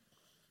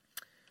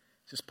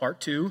This is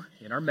part 2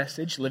 in our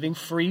message, Living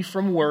Free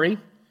from Worry.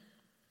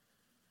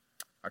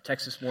 Our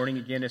text this morning,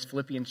 again, is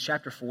Philippians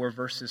chapter 4,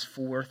 verses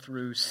 4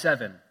 through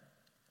 7.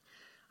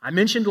 I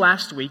mentioned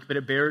last week, but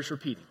it bears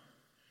repeating,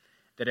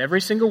 that every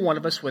single one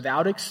of us,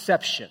 without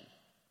exception,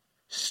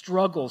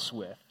 struggles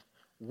with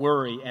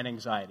worry and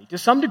anxiety. To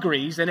some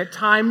degrees, and at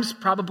times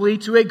probably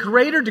to a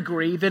greater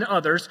degree than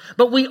others,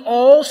 but we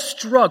all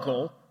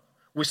struggle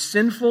with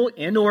sinful,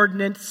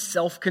 inordinate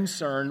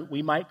self-concern.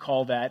 We might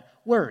call that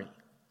worry.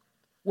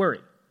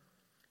 Worry.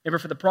 Ever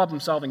for the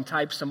problem-solving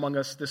types among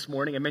us this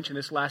morning, I mentioned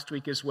this last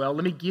week as well,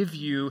 let me give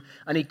you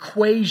an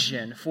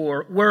equation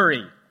for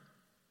worry.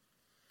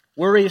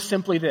 Worry is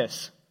simply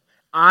this: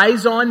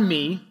 eyes on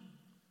me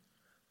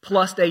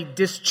plus a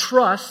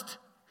distrust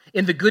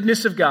in the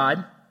goodness of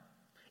God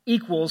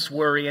equals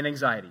worry and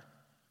anxiety.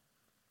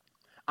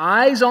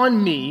 Eyes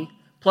on me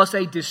plus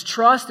a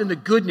distrust in the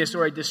goodness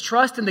or a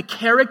distrust in the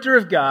character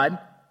of God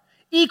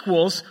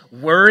equals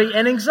worry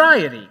and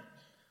anxiety.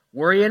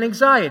 Worry and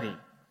anxiety,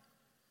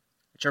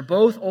 which are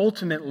both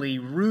ultimately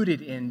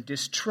rooted in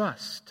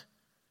distrust.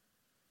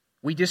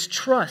 We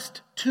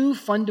distrust two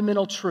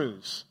fundamental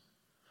truths.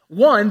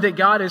 One, that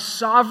God is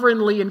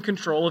sovereignly in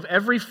control of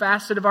every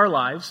facet of our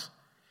lives.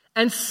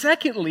 And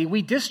secondly,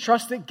 we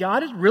distrust that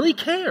God really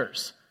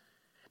cares.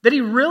 That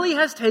He really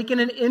has taken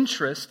an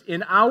interest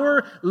in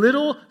our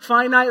little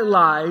finite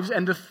lives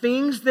and the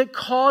things that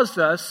cause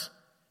us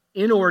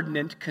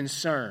inordinate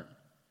concern.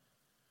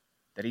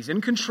 That He's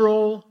in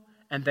control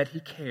and that He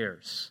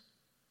cares.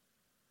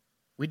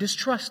 We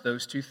distrust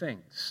those two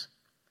things.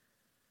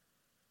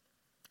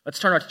 Let's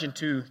turn our attention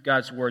to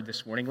God's Word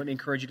this morning. Let me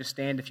encourage you to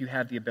stand if you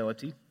have the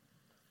ability.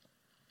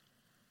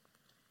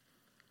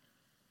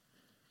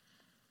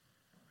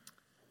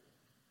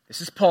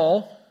 This is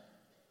Paul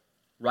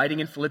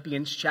writing in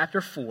Philippians chapter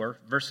 4,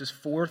 verses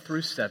 4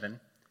 through 7.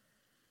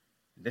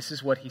 This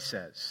is what he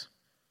says.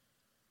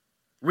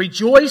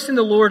 Rejoice in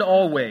the Lord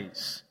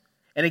always.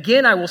 And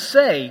again I will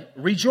say,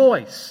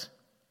 rejoice.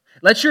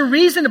 Let your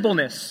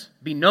reasonableness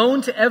be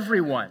known to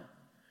everyone.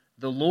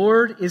 The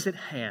Lord is at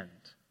hand.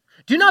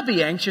 Do not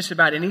be anxious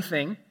about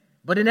anything,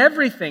 but in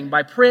everything,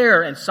 by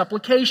prayer and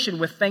supplication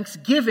with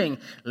thanksgiving,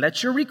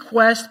 let your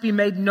requests be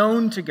made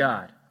known to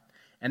God.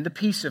 And the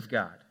peace of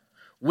God,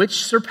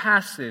 which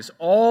surpasses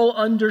all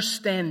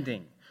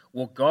understanding,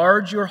 will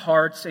guard your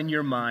hearts and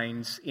your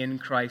minds in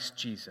Christ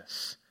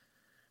Jesus.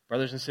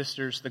 Brothers and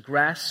sisters, the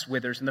grass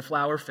withers and the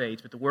flower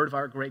fades, but the word of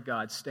our great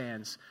God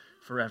stands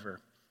forever.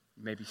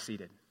 You may be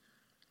seated.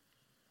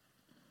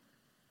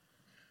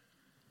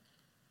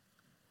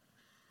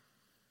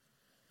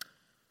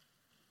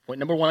 Point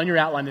number 1 on your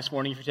outline this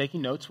morning, if you're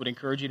taking notes, would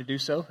encourage you to do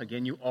so.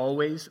 Again, you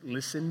always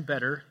listen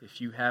better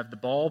if you have the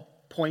ball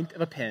point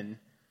of a pen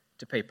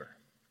to paper.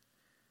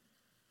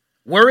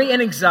 Worry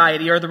and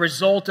anxiety are the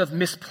result of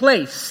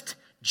misplaced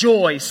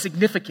joy,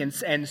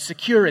 significance, and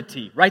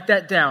security. Write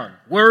that down.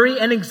 Worry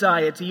and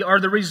anxiety are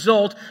the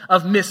result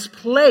of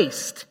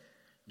misplaced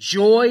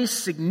joy,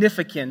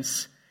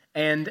 significance,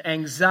 and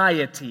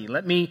anxiety.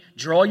 Let me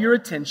draw your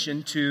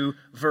attention to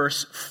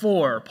verse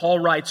 4. Paul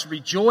writes,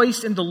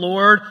 rejoice in the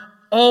Lord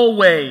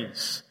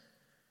always.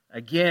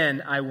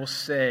 Again, I will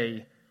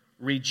say,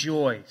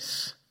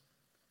 rejoice.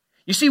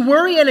 You see,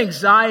 worry and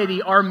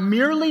anxiety are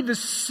merely the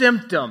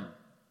symptom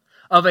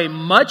of a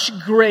much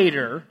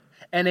greater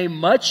and a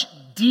much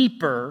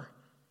deeper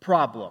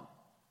problem.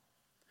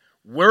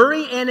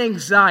 Worry and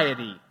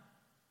anxiety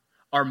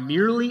are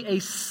merely a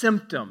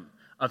symptom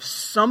of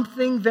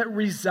something that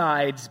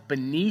resides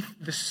beneath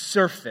the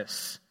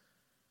surface.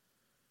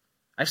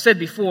 I've said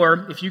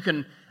before, if you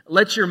can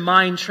let your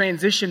mind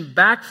transition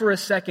back for a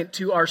second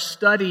to our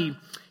study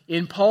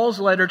in Paul's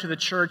letter to the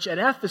church at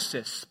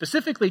Ephesus,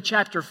 specifically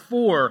chapter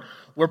 4,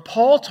 where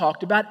Paul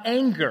talked about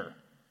anger.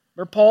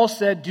 Where Paul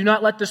said, do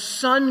not let the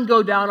sun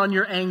go down on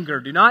your anger.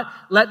 Do not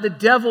let the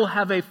devil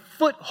have a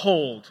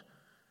foothold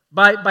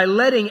by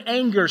letting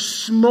anger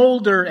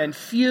smolder and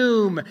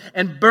fume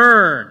and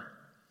burn.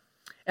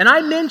 And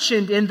I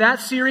mentioned in that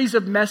series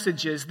of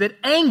messages that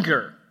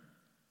anger,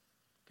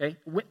 okay,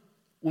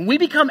 when we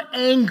become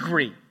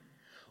angry,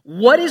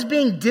 what is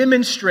being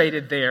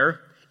demonstrated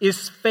there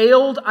is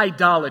failed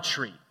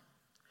idolatry.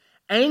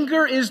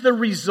 Anger is the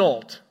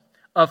result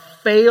of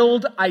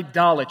failed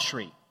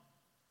idolatry.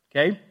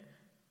 Okay?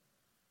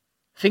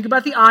 Think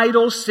about the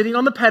idol sitting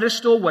on the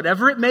pedestal,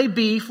 whatever it may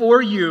be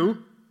for you.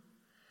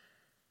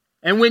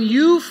 And when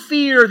you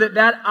fear that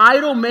that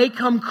idol may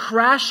come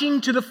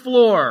crashing to the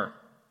floor,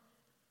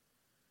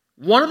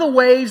 one of the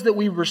ways that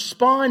we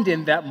respond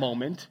in that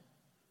moment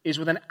is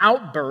with an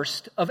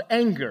outburst of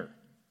anger.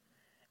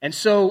 And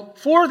so,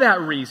 for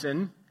that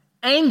reason,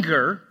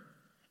 anger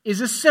is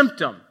a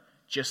symptom,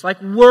 just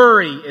like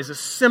worry is a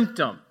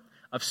symptom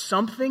of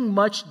something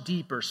much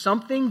deeper,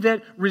 something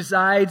that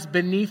resides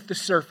beneath the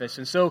surface.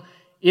 And so,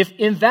 if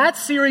in that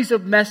series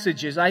of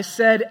messages I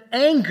said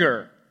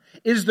anger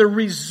is the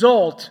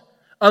result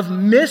of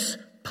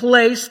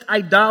misplaced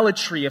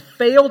idolatry, of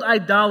failed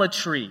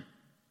idolatry,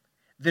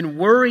 then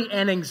worry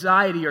and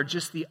anxiety are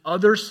just the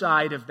other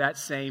side of that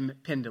same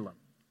pendulum.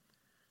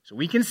 So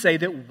we can say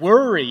that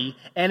worry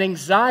and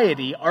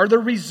anxiety are the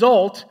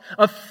result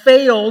of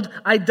failed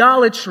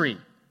idolatry.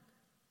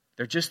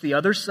 They're just the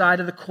other side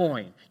of the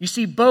coin. You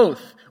see,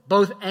 both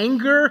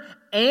anger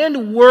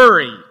and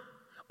worry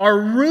are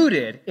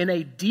rooted in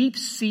a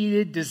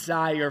deep-seated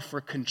desire for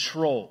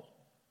control.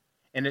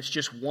 And it's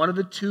just one of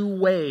the two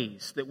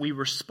ways that we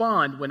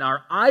respond when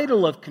our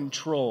idol of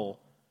control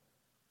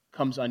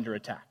comes under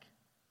attack.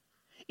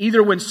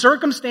 Either when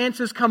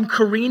circumstances come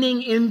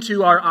careening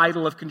into our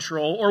idol of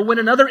control, or when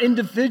another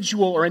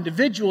individual or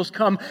individuals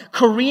come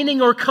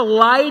careening or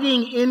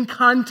colliding in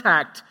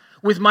contact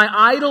with my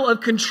idol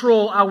of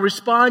control, I'll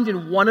respond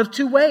in one of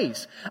two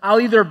ways. I'll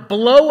either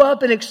blow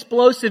up in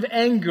explosive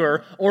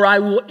anger, or I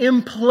will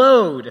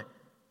implode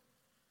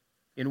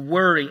in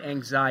worry,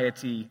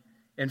 anxiety,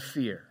 and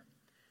fear.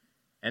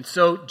 And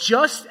so,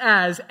 just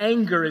as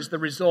anger is the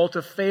result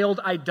of failed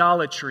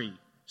idolatry,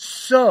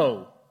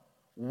 so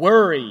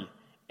worry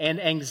and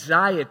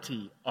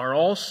anxiety are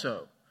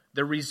also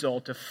the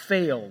result of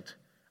failed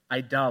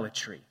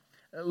idolatry.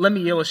 Let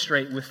me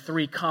illustrate with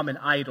three common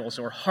idols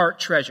or heart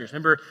treasures.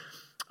 Remember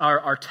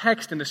our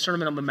text in the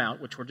Sermon on the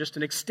Mount, which we're just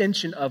an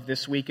extension of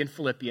this week in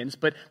Philippians,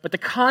 but the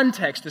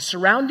context, the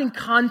surrounding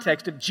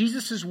context of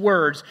Jesus'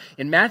 words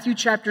in Matthew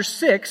chapter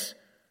 6,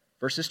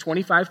 verses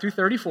 25 through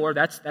 34,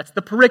 that's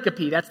the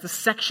pericope, that's the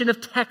section of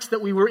text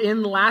that we were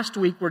in last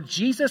week where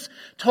Jesus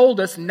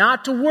told us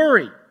not to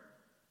worry.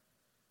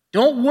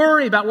 Don't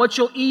worry about what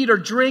you'll eat or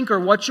drink or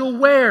what you'll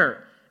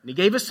wear. And he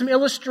gave us some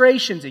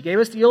illustrations. He gave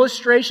us the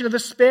illustration of the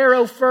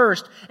sparrow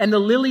first and the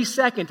lily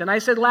second. And I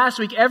said last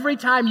week, every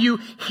time you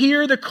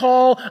hear the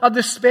call of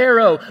the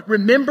sparrow,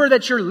 remember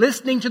that you're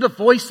listening to the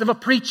voice of a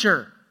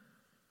preacher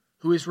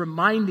who is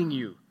reminding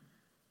you,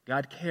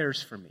 God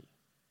cares for me,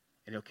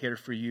 and He'll care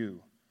for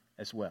you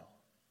as well.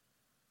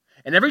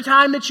 And every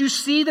time that you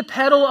see the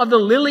petal of the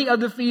lily of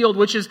the field,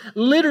 which is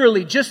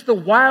literally just the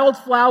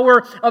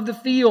wildflower of the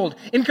field,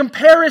 in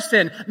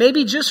comparison,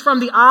 maybe just from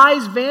the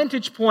eye's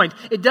vantage point,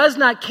 it does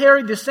not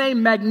carry the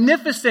same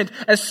magnificence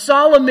as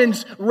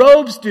Solomon's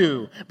robes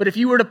do. But if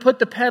you were to put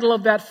the petal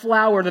of that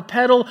flower, the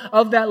petal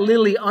of that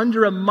lily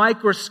under a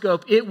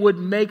microscope, it would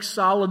make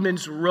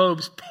Solomon's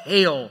robes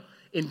pale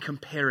in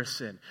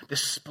comparison. The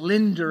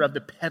splendor of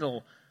the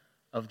petal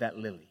of that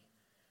lily.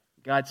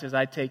 God says,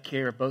 I take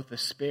care of both the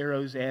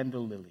sparrows and the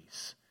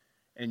lilies.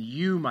 And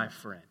you, my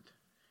friend,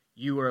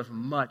 you are of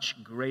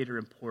much greater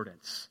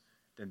importance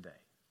than they.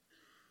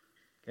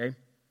 Okay?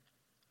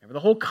 Remember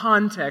the whole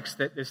context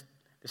that this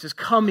is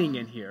coming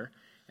in here.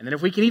 And then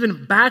if we can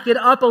even back it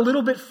up a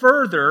little bit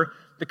further,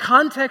 the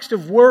context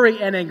of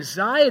worry and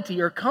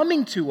anxiety are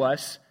coming to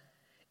us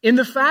in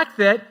the fact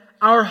that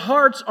our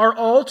hearts are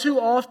all too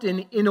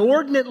often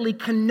inordinately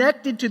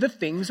connected to the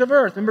things of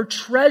earth. Remember,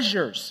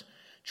 treasures.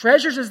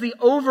 Treasures is the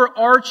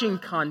overarching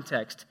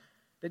context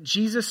that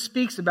Jesus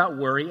speaks about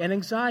worry and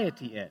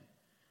anxiety in.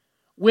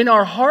 When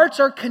our hearts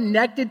are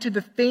connected to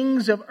the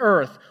things of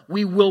earth,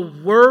 we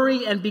will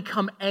worry and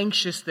become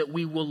anxious that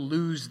we will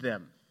lose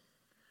them.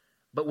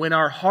 But when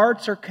our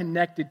hearts are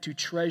connected to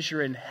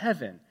treasure in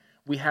heaven,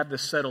 we have the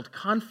settled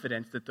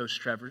confidence that those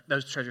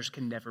treasures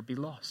can never be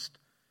lost.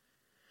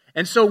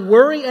 And so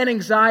worry and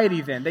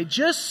anxiety then, they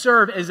just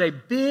serve as a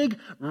big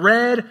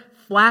red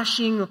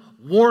flashing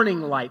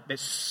warning light that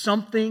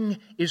something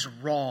is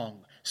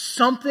wrong.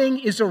 Something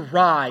is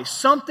awry.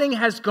 Something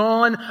has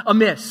gone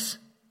amiss.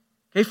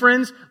 Okay,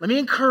 friends, let me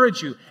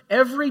encourage you.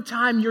 Every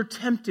time you're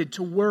tempted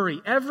to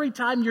worry, every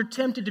time you're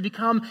tempted to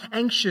become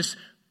anxious,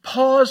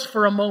 pause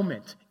for a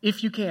moment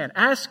if you can.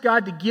 Ask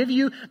God to give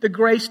you the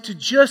grace to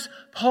just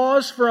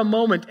pause for a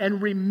moment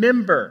and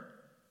remember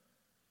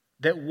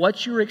that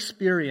what you're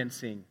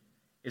experiencing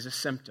is a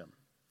symptom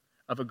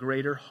of a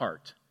greater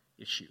heart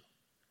issue.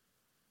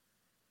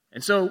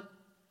 And so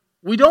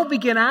we don't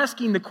begin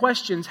asking the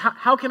questions,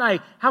 how can I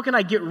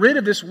get rid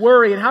of this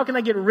worry, and how can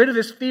I get rid of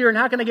this fear, and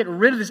how can I get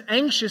rid of this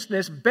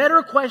anxiousness?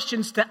 Better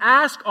questions to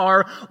ask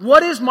are,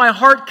 what is my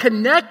heart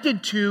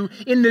connected to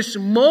in this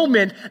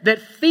moment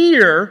that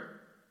fear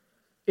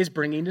is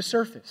bringing to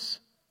surface?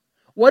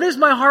 What is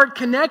my heart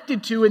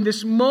connected to in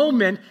this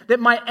moment that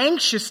my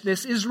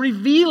anxiousness is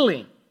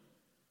revealing?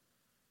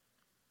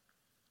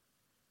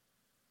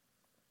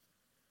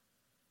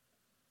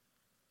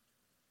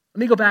 Let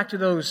me go back to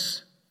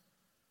those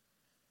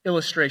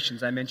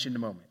illustrations I mentioned a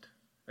moment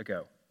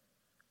ago.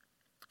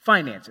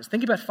 Finances.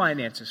 Think about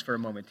finances for a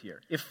moment here.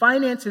 If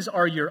finances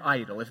are your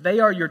idol, if they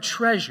are your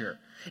treasure,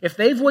 if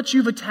they've what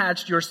you've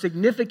attached your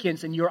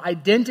significance and your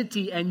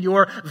identity and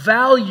your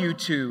value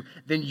to,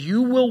 then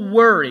you will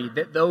worry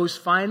that those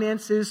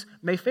finances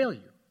may fail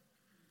you.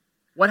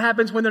 What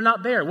happens when they're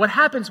not there? What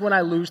happens when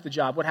I lose the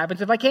job? What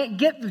happens if I can't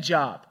get the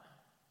job?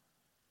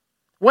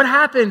 What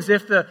happens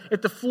if the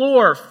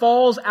floor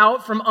falls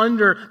out from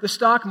under the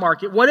stock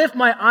market? What if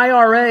my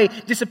IRA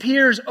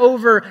disappears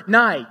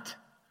overnight?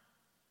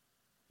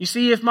 You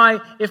see, if my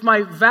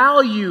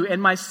value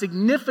and my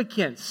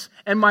significance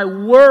and my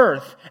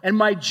worth and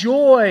my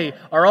joy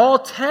are all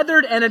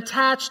tethered and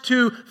attached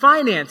to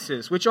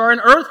finances, which are an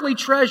earthly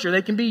treasure,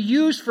 they can be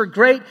used for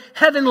great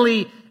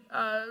heavenly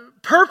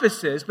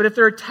purposes, but if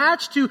they're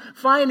attached to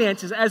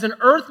finances as an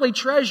earthly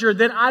treasure,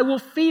 then I will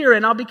fear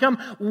and I'll become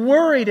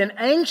worried and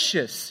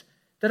anxious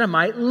that I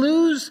might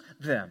lose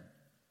them.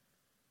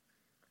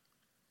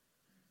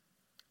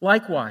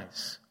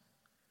 Likewise,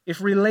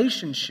 if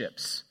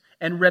relationships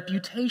and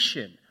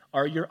reputation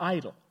are your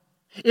idol,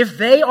 if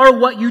they are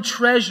what you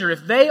treasure,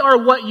 if they are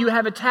what you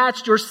have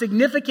attached your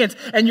significance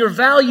and your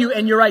value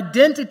and your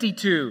identity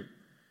to,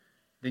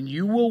 then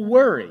you will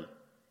worry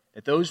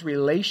that those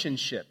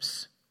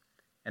relationships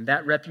and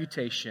that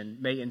reputation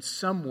may in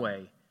some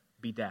way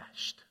be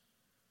dashed.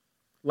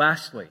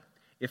 Lastly,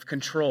 if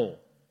control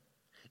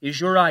is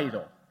your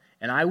idol,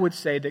 and I would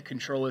say that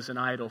control is an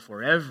idol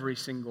for every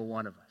single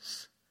one of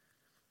us.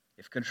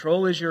 If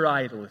control is your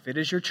idol, if it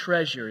is your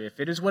treasure, if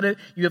it is what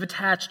you have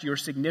attached your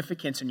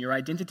significance and your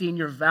identity and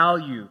your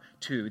value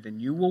to, then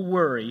you will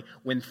worry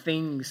when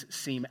things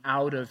seem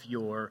out of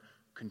your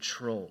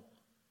control.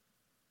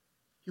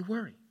 You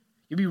worry.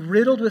 You'll be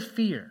riddled with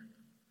fear.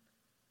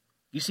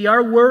 You see,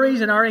 our worries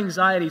and our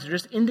anxieties are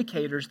just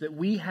indicators that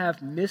we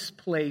have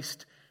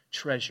misplaced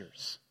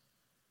treasures.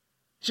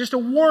 It's just a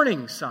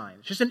warning sign.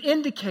 It's just an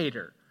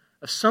indicator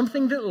of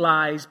something that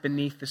lies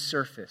beneath the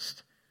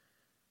surface.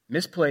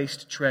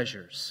 Misplaced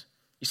treasures.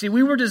 You see,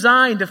 we were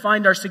designed to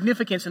find our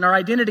significance and our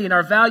identity and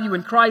our value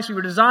in Christ. We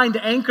were designed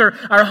to anchor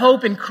our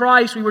hope in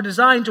Christ. We were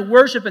designed to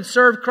worship and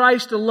serve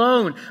Christ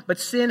alone. But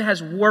sin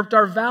has warped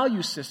our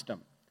value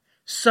system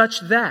such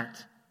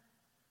that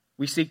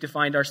we seek to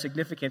find our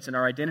significance and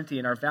our identity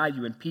and our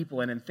value in people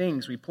and in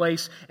things. We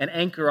place and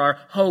anchor our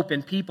hope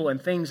in people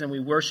and things, and we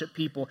worship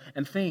people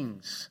and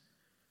things.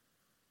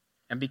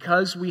 And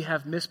because we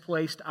have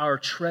misplaced our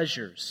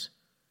treasures,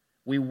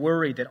 we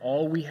worry that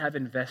all we have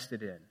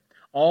invested in,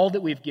 all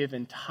that we've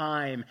given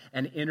time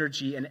and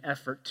energy and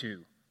effort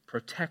to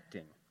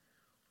protecting,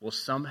 will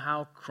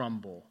somehow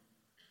crumble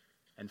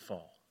and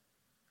fall.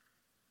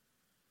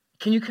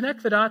 Can you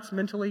connect the dots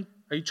mentally?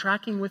 Are you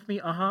tracking with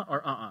me?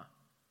 Or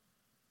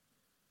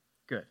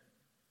Good.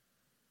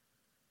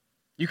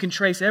 You can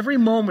trace every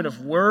moment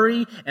of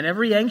worry and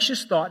every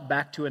anxious thought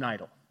back to an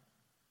idol.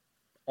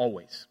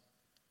 Always.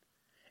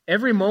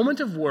 Every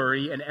moment of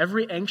worry and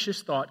every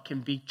anxious thought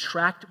can be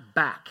tracked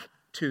back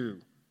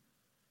to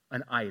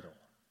an idol.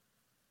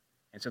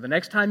 And so the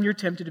next time you're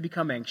tempted to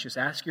become anxious,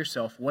 ask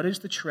yourself, what is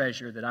the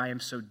treasure that I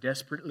am so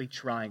desperately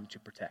trying to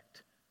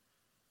protect?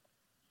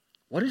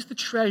 What is the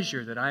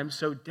treasure that I am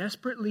so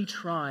desperately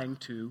trying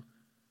to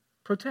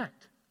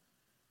protect?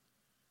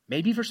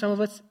 Maybe for some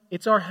of us,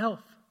 it's our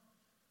health.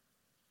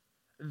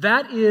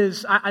 That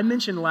is, I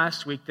mentioned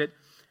last week that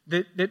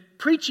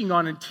preaching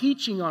on and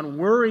teaching on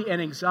worry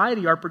and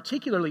anxiety are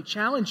particularly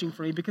challenging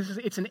for me because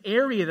it's an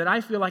area that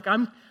I feel like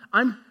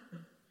I'm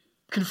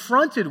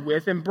confronted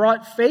with and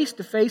brought face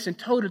to face and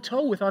toe to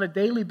toe with on a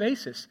daily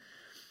basis.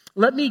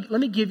 Let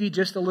me give you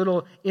just a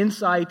little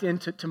insight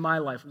into my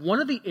life. One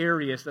of the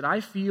areas that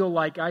I feel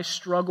like I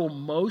struggle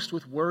most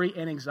with worry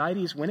and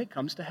anxiety is when it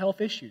comes to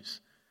health issues.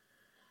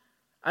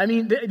 I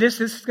mean,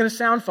 this is going to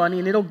sound funny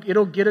and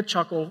it'll get a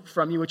chuckle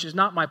from you, which is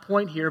not my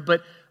point here,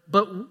 but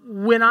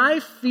when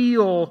I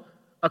feel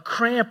a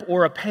cramp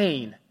or a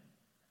pain,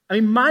 I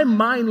mean, my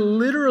mind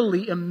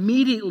literally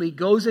immediately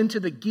goes into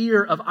the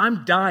gear of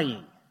I'm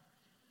dying.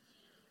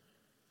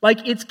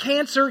 Like it's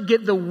cancer,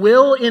 get the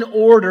will in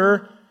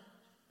order,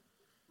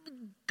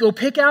 go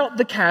pick out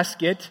the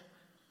casket.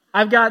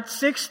 I've got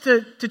 6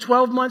 to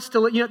 12 months to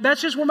live.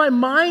 That's just where my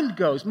mind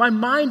goes. My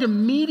mind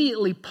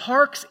immediately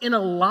parks in a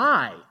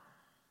lie.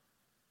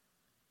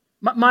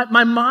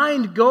 My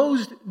mind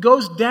goes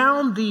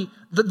down the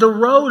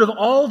road of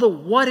all the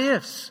what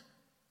ifs.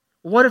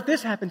 What if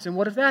this happens, and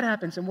what if that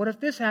happens, and what if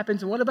this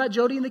happens, and what about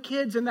Jody and the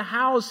kids and the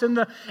house,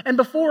 and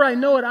before I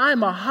know it,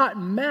 I'm a hot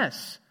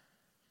mess.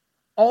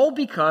 All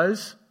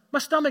because my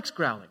stomach's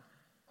growling.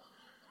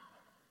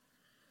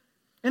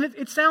 And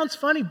it sounds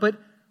funny, but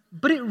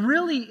it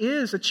really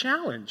is a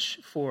challenge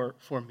for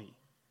me.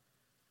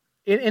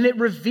 And it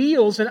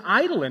reveals an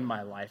idol in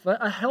my life,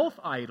 a health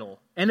idol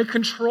and a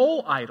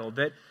control idol,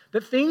 that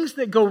things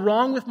that go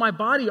wrong with my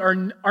body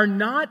are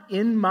not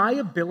in my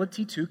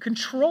ability to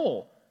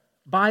control,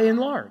 by and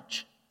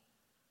large.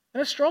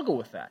 And I struggle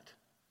with that.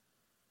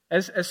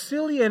 As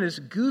silly and as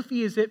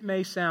goofy as it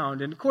may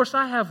sound, and of course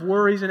I have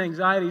worries and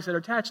anxieties that are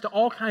attached to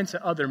all kinds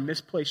of other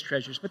misplaced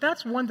treasures, but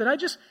that's one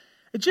that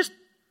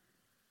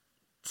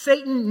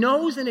Satan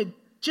knows, and it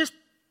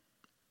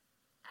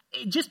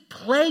just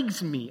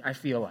plagues me, I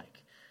feel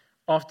like,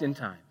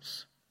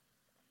 oftentimes.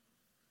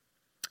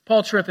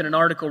 Paul Tripp, in an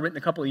article written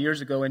a couple of years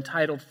ago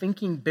entitled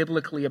Thinking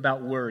Biblically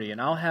About Worry, and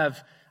I'll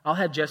have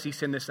Jesse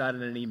send this out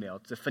in an email.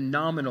 It's a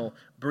phenomenal,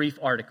 brief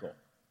article.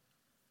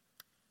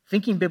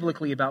 Thinking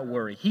Biblically About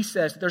Worry. He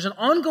says that there's an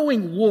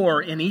ongoing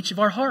war in each of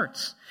our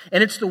hearts,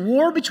 and it's the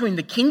war between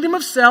the kingdom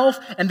of self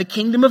and the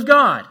kingdom of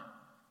God.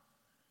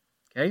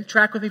 Okay,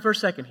 track with me for a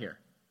second here.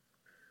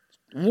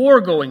 War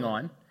going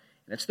on,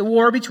 and it's the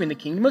war between the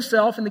kingdom of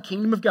self and the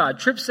kingdom of God.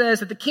 Tripp says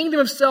that the kingdom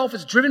of self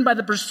is driven by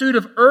the pursuit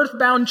of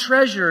earth-bound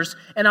treasures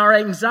and our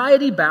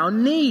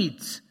anxiety-bound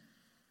needs.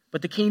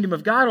 But the kingdom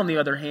of God, on the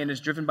other hand, is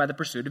driven by the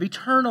pursuit of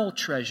eternal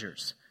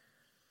treasures.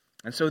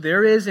 And so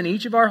there is in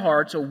each of our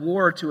hearts a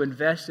war to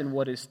invest in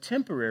what is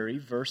temporary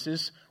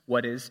versus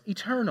what is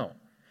eternal.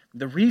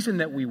 The reason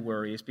that we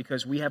worry is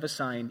because we have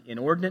assigned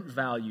inordinate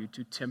value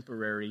to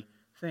temporary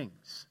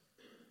things.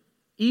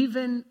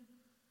 Even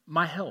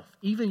my health,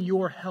 even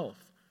your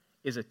health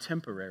is a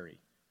temporary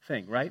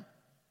thing, right?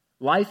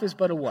 Life is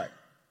but a what?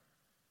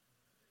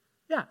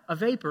 Yeah, a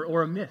vapor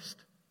or a mist.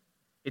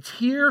 It's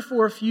here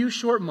for a few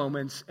short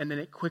moments and then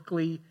it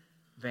quickly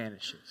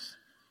vanishes.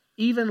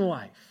 Even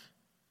life,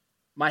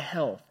 my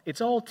health, it's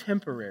all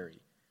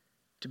temporary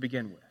to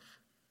begin with.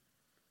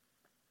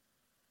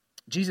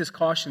 Jesus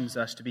cautions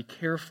us to be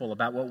careful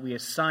about what we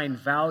assign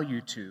value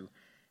to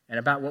and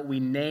about what we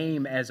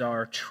name as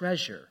our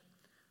treasure.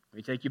 Let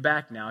me take you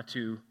back now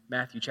to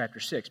Matthew chapter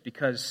 6,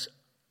 because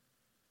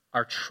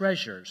our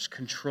treasures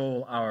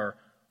control our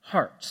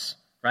hearts,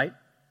 right?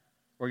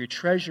 Where your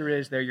treasure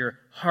is, there your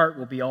heart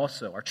will be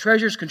also. Our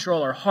treasures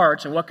control our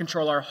hearts, and what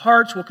control our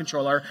hearts will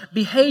control our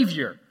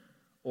behavior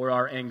or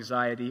our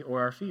anxiety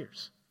or our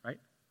fears, right?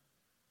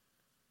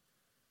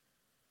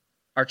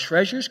 Our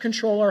treasures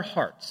control our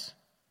hearts,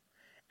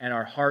 and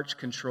our hearts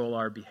control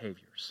our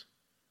behaviors,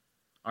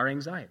 our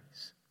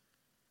anxieties.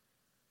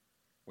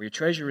 Where your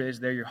treasure is,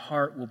 there your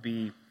heart will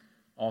be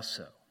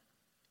also.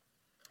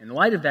 In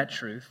light of that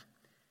truth,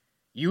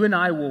 you and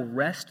I will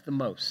rest the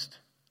most.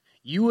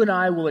 You and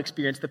I will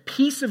experience the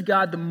peace of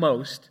God the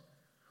most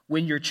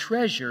when your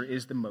treasure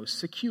is the most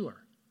secure.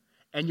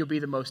 And you'll be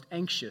the most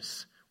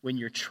anxious when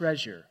your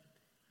treasure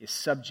is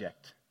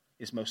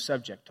most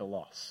subject to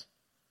loss.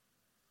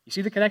 You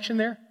see the connection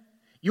there?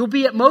 You'll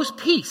be at most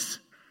peace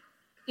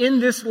in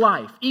this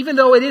life, even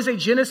though it is a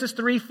Genesis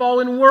 3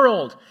 fallen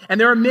world. And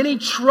there are many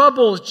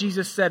troubles,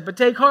 Jesus said, but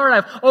take heart,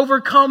 I've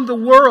overcome the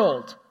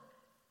world.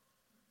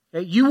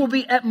 Okay? You will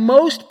be at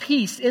most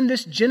peace in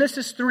this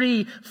Genesis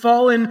 3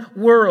 fallen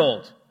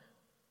world.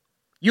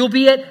 You'll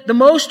be at the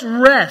most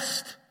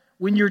rest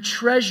when your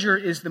treasure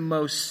is the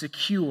most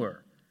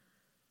secure.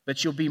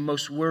 But you'll be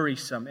most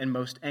worrisome and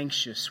most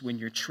anxious when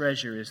your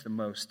treasure is the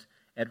most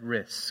at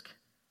risk.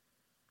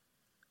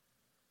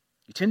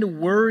 You tend to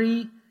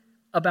worry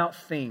about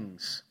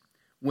things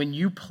when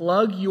you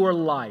plug your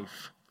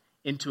life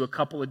into a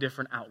couple of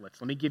different outlets.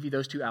 Let me give you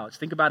those two outlets.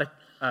 Think about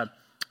a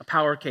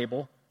power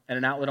cable and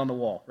an outlet on the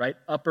wall, right?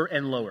 Upper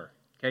and lower,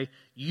 okay?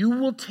 You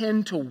will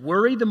tend to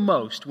worry the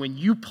most when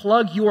you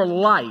plug your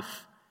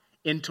life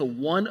into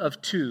one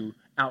of two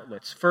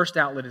outlets. First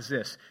outlet is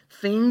this: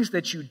 things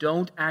that you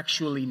don't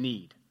actually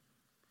need.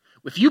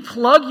 If you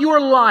plug your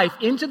life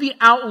into the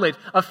outlet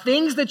of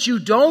things that you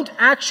don't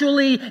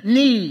actually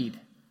need,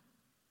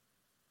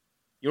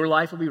 your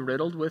life will be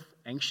riddled with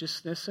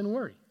anxiousness and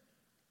worry.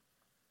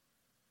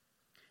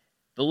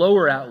 The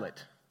lower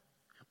outlet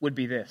would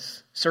be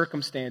this: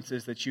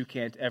 circumstances that you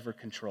can't ever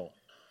control.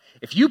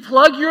 If you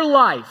plug your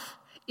life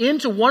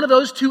into one of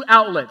those two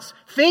outlets,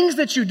 things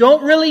that you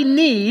don't really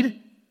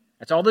need,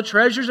 that's all the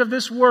treasures of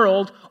this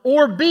world,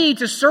 or B,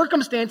 to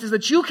circumstances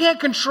that you can't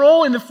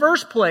control in the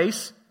first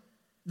place,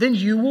 then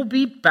you will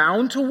be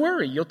bound to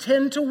worry. You'll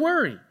tend to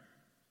worry.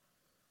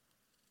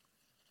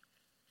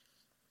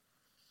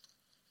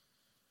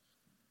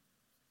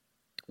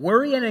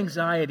 Worry and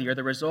anxiety are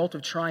the result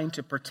of trying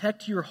to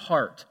protect your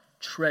heart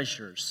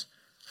treasures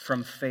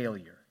from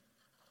failure.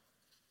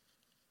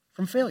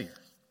 From failure.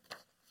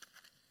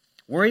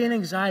 Worry and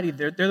anxiety,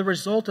 they're the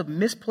result of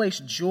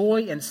misplaced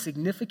joy and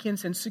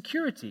significance and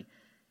security.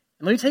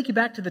 And let me take you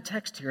back to the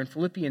text here in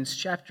Philippians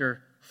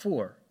chapter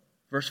 4,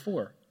 verse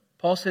 4.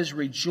 Paul says,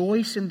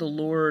 "Rejoice in the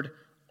Lord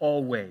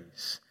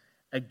always.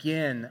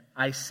 Again,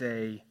 I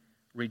say,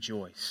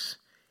 rejoice."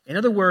 In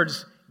other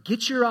words,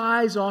 get your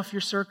eyes off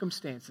your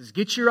circumstances.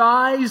 Get your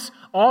eyes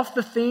off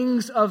the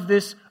things of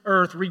this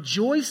earth.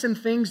 Rejoice in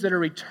things that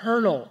are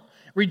eternal.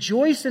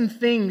 Rejoice in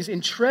things,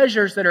 in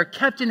treasures that are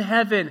kept in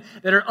heaven,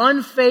 that are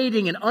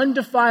unfading and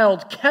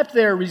undefiled, kept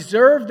there,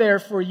 reserved there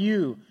for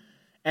you,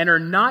 and are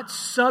not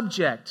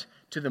subject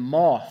to the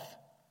moth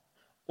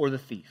or the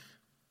thief.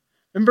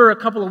 Remember a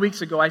couple of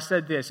weeks ago I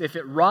said this: if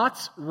it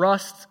rots,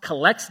 rusts,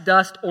 collects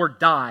dust, or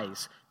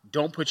dies,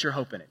 don't put your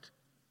hope in it.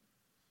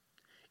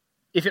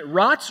 If it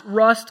rots,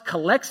 rusts,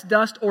 collects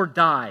dust, or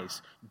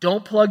dies,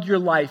 don't plug your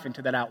life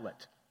into that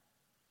outlet.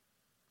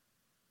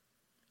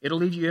 It'll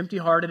leave you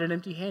empty-hearted and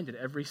empty-handed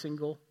every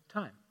single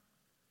time.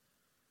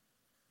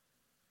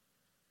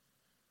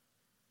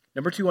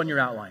 Number 2 on your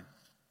outline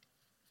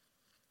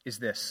is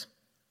this: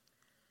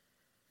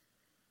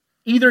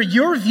 either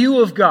your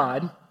view of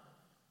God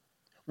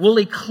will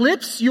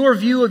eclipse your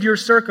view of your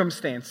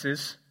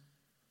circumstances,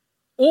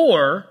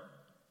 or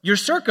your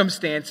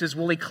circumstances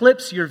will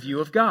eclipse your view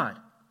of God.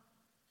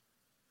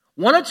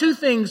 One of two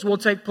things will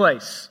take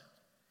place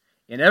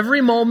in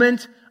every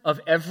moment of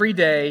every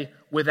day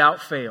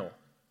without fail.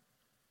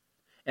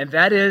 And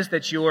that is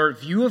that your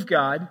view of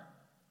God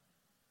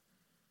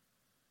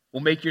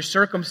will make your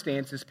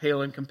circumstances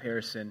pale in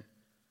comparison,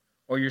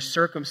 or your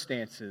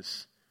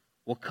circumstances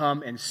will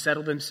come and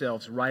settle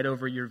themselves right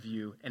over your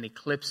view and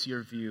eclipse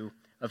your view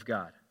of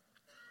God.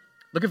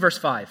 Look at verse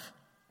 5.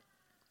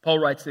 Paul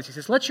writes this. He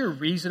says, "Let your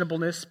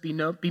reasonableness be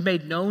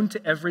made known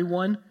to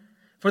everyone,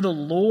 for the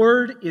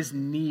Lord is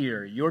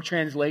near." Your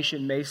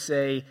translation may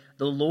say,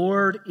 "The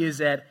Lord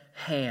is at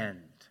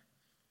hand."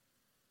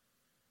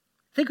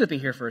 Think with me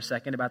here for a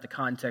second about the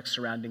context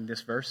surrounding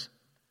this verse.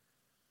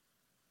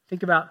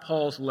 Think about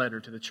Paul's letter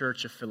to the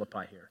church of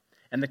Philippi here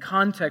and the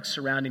context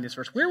surrounding this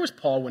verse. Where was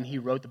Paul when he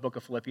wrote the book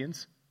of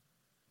Philippians?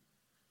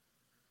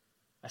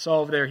 I saw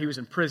over there he was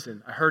in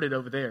prison. I heard it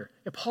over there.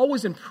 Yeah, Paul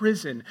was in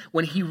prison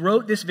when he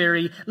wrote this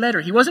very letter.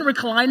 He wasn't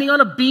reclining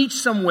on a beach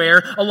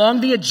somewhere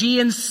along the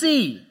Aegean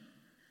Sea.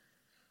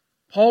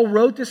 Paul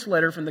wrote this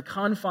letter from the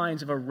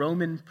confines of a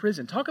Roman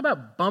prison. Talk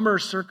about bummer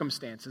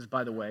circumstances,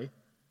 by the way.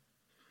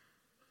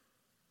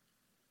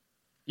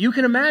 You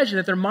can imagine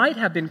that there might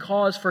have been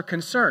cause for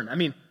concern. I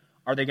mean,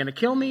 are they going to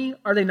kill me?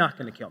 Are they not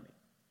going to kill me?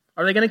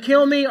 Are they going to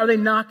kill me? Are they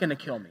not going to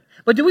kill me?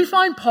 But do we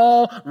find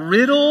Paul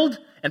riddled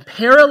and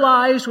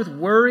paralyzed with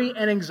worry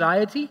and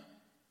anxiety?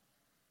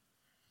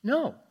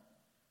 No.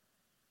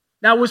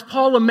 Now, was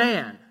Paul a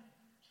man?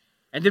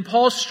 And did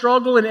Paul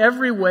struggle in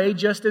every way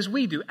just as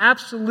we do?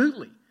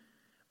 Absolutely.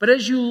 But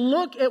as you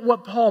look at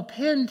what Paul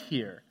penned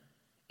here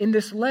in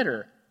this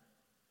letter,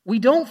 we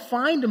don't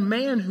find a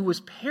man who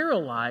was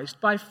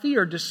paralyzed by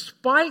fear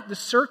despite the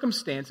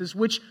circumstances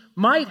which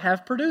might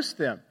have produced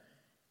them.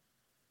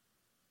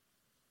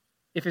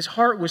 If his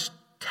heart was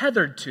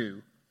tethered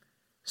to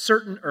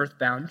certain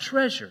earthbound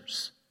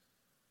treasures.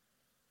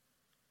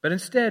 But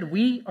instead,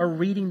 we are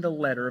reading the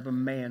letter of a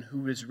man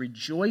who is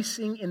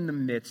rejoicing in the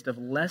midst of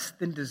less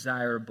than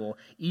desirable,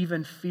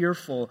 even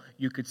fearful,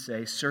 you could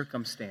say,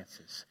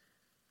 circumstances.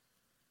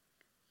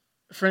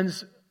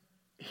 Friends,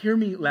 hear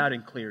me loud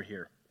and clear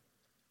here.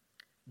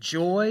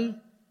 Joy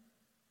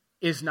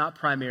is not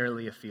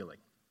primarily a feeling.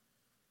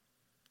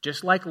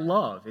 Just like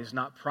love is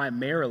not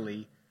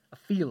primarily a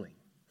feeling.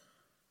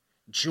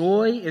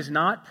 Joy is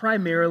not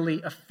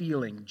primarily a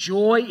feeling.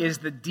 Joy is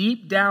the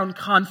deep down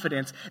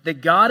confidence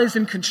that God is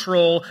in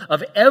control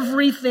of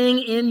everything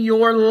in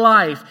your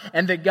life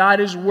and that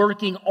God is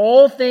working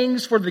all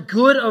things for the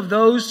good of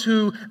those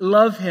who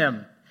love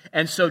Him.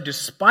 And so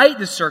despite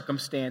the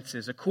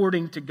circumstances,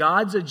 according to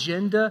God's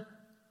agenda,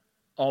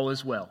 all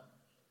is well.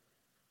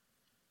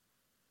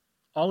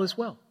 All is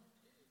well.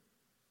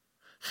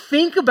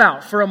 Think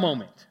about for a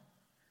moment.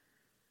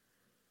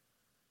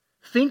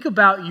 Think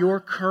about your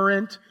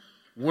current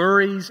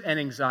worries and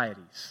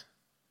anxieties.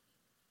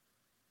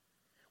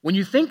 When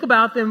you think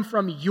about them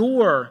from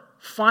your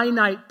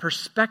finite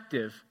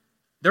perspective,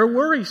 they're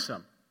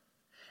worrisome.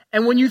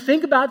 And when you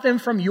think about them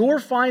from your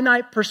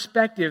finite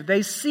perspective,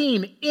 they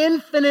seem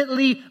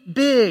infinitely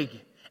big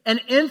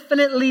and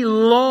infinitely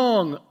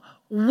long.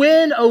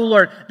 When, O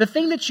Lord, the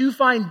thing that you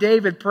find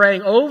David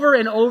praying over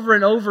and over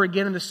and over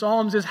again in the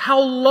Psalms is, how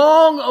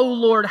long, O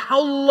Lord,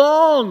 how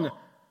long?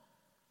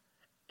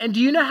 And do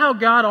you know how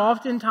God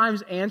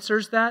oftentimes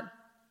answers that?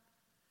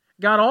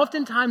 God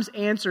oftentimes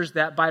answers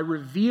that by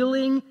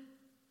revealing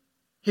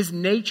His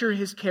nature,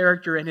 His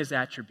character, and His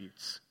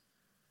attributes.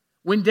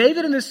 When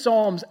David in the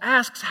Psalms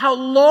asks, how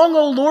long,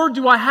 O Lord,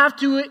 do I have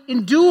to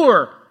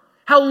endure?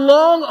 How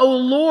long, O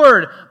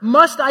Lord,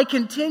 must I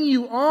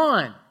continue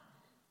on?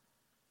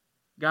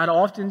 God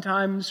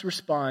oftentimes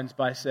responds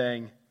by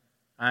saying,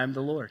 I am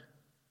the Lord.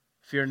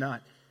 Fear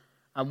not.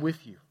 I'm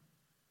with you.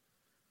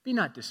 Be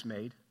not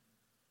dismayed.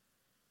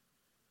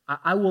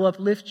 I will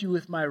uplift you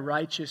with my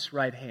righteous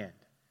right hand.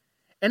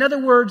 In other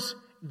words,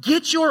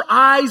 get your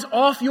eyes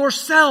off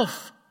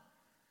yourself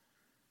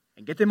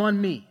and get them on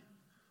me.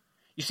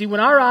 You see, when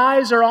our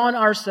eyes are on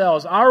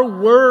ourselves, our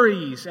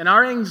worries and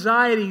our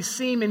anxieties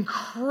seem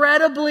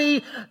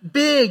incredibly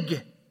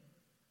big.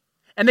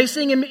 And they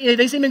seem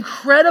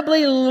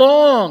incredibly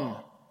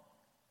long.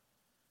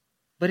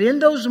 But in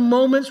those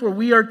moments where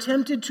we are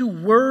tempted to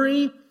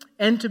worry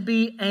and to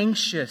be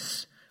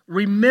anxious,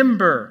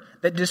 remember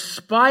that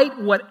despite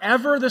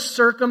whatever the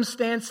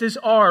circumstances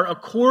are,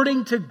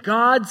 according to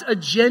God's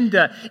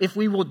agenda, if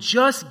we will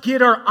just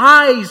get our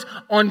eyes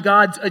on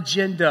God's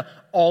agenda,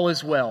 all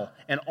is well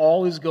and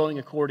all is going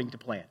according to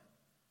plan.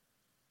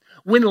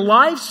 When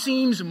life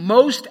seems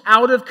most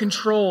out of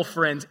control,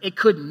 friends, it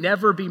could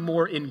never be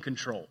more in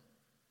control.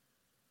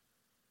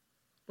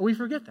 But we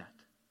forget that.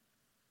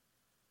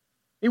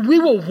 If we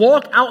will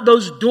walk out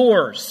those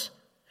doors,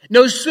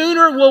 no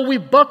sooner will we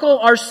buckle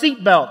our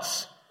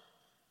seatbelts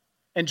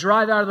and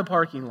drive out of the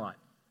parking lot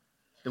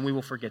than we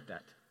will forget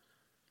that.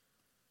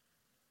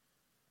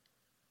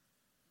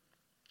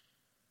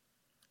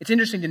 It's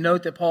interesting to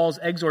note that Paul's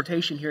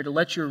exhortation here to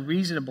let your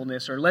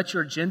reasonableness or let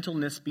your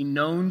gentleness be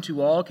known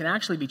to all can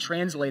actually be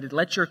translated,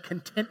 let your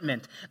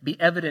contentment be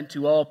evident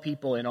to all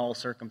people in all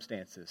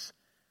circumstances.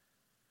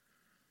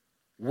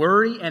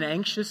 Worry and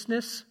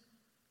anxiousness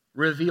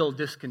reveal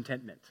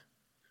discontentment,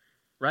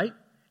 right?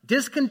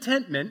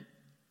 Discontentment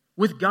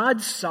with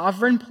God's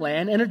sovereign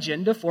plan and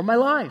agenda for my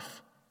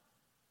life.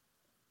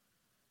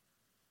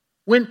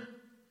 When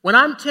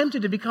I'm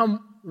tempted to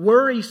become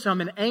worrisome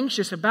and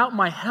anxious about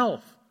my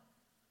health,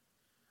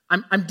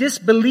 I'm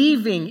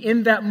disbelieving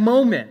in that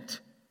moment.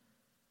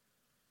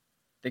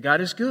 that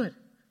God is good,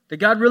 that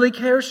God really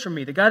cares for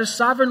me, that God is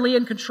sovereignly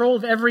in control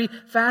of every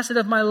facet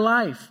of my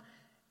life.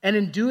 And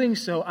in doing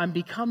so, I'm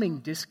becoming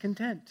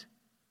discontent.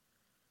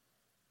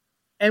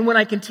 And when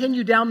I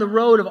continue down the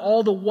road of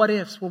all the what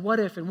ifs, well, what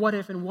if and what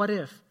if and what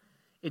if,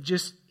 it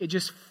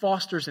just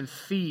fosters and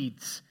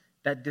feeds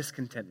that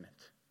discontentment.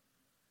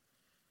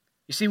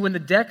 You see, when the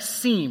deck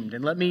seemed,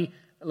 and let me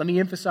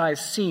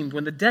emphasize seemed,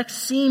 when the deck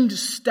seemed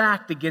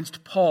stacked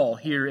against Paul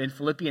here in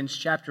Philippians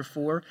chapter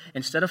 4,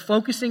 instead of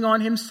focusing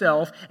on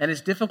himself and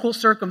his difficult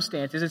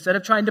circumstances, instead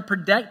of trying to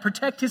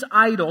protect his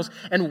idols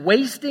and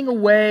wasting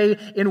away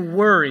in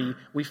worry,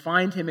 we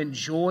find him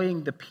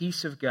enjoying the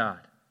peace of God,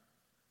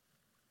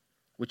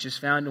 which is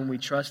found when we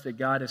trust that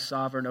God is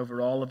sovereign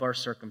over all of our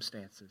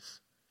circumstances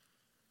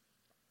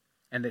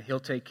and that He'll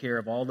take care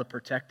of all the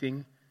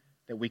protecting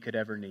that we could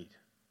ever need.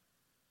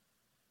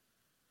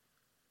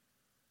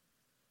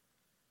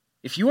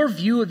 If your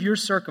view of your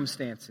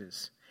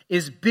circumstances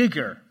is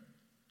bigger,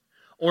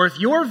 or if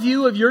your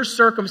view of your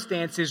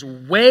circumstances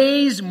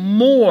weighs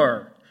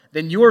more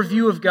than your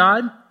view of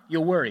God,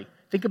 you'll worry.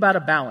 Think about a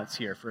balance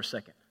here for a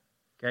second,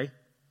 okay?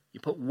 You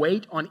put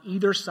weight on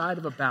either side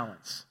of a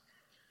balance.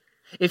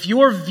 If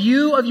your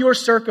view of your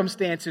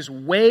circumstances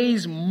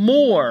weighs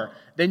more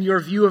than your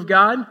view of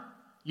God,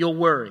 you'll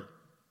worry.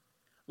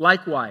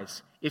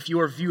 Likewise, if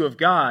your view of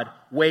God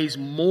weighs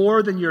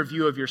more than your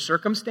view of your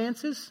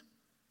circumstances,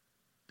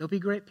 there'll be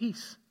great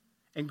peace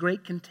and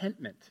great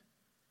contentment,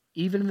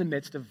 even in the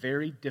midst of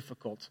very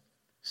difficult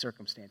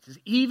circumstances.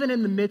 Even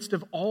in the midst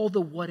of all the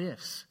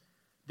what-ifs,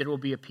 there will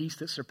be a peace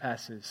that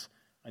surpasses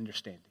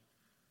understanding.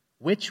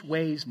 Which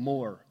weighs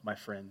more, my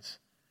friends?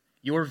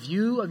 Your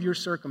view of your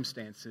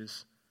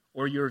circumstances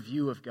or your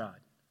view of God?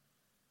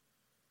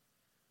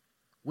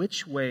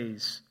 Which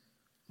weighs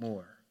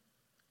more?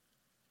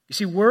 You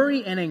see,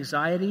 worry and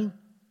anxiety,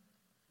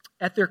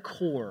 at their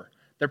core,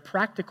 they're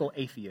practical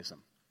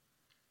atheism.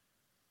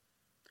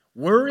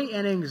 Worry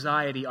and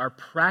anxiety are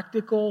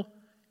practical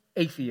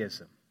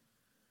atheism.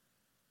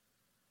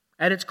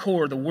 At its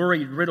core, the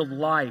worry-riddled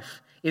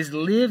life is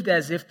lived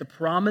as if the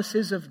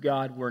promises of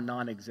God were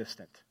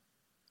non-existent.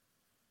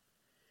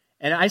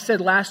 And I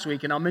said last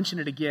week, and I'll mention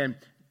it again,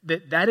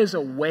 that is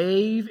a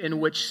wave in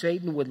which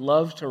Satan would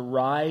love to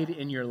ride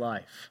in your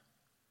life.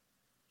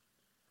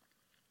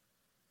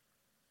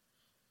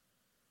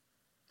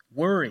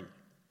 Worry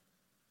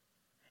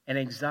and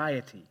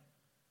anxiety,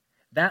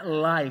 that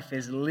life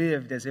is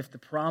lived as if the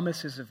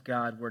promises of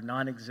God were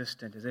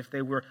non-existent, as if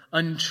they were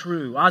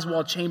untrue.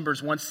 Oswald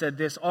Chambers once said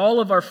this: all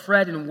of our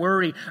fret and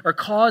worry are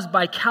caused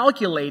by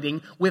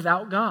calculating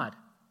without God.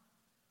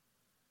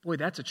 Boy,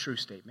 that's a true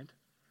statement.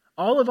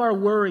 All of our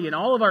worry and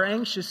all of our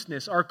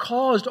anxiousness are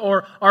caused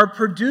or are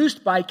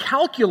produced by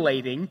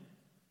calculating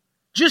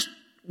just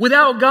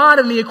without God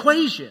in the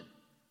equation.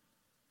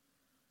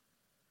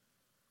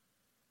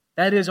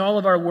 That is, all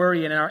of our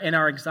worry and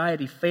our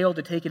anxiety fail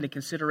to take into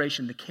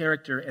consideration the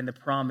character and the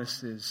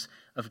promises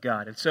of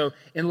God. And so,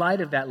 in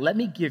light of that, let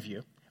me give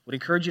you, would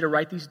encourage you to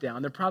write these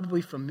down. They're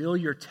probably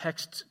familiar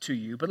texts to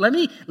you, but let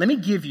me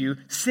give you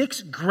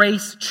 6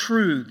 grace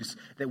truths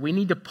that we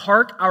need to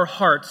park our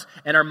hearts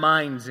and our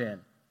minds in.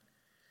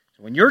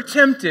 So when you're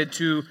tempted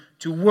to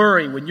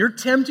worry, when you're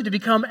tempted to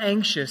become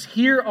anxious,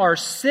 here are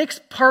 6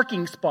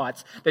 parking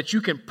spots that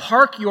you can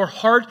park your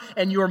heart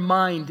and your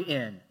mind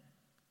in.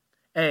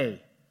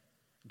 A,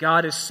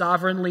 God is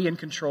sovereignly in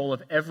control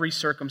of every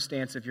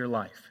circumstance of your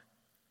life.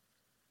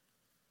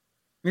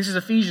 This is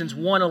Ephesians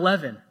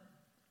 1:11.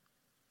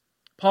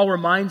 Paul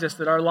reminds us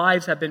that our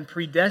lives have been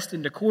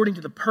predestined according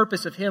to the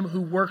purpose of Him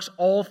who works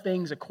all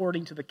things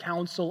according to the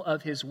counsel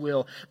of His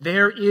will.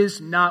 There is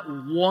not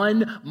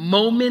one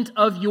moment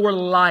of your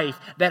life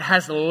that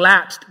has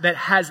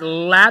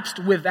lapsed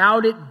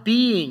without it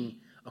being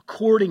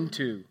according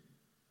to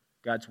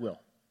God's will.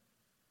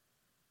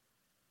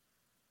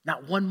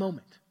 Not one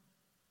moment.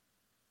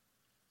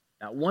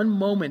 Not one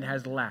moment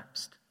has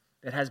lapsed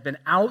that has been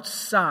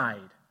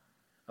outside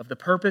of the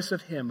purpose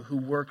of Him who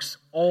works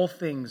all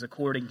things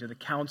according to the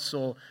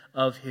counsel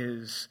of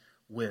His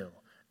will.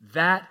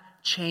 That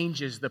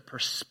changes the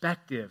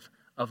perspective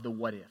of the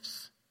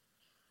what-ifs.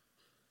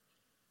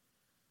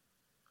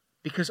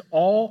 Because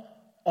all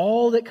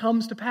that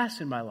comes to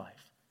pass in my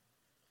life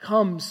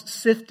comes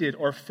sifted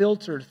or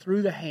filtered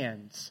through the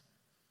hands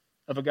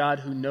of a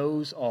God who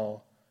knows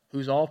all,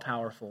 who's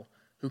all-powerful,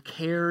 who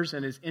cares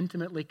and is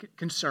intimately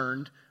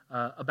concerned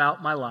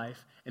about my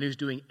life, and who's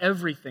doing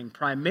everything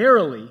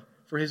primarily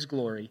for His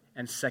glory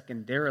and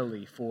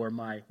secondarily for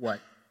my what?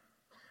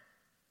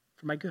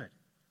 For my good.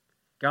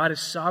 God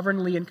is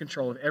sovereignly in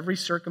control of every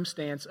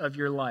circumstance of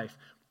your life.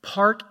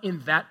 Park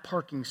in that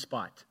parking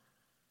spot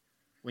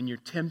when you're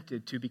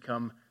tempted to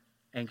become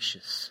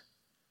anxious.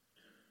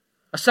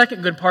 A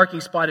second good parking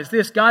spot is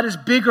this: God is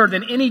bigger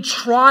than any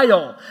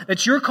trial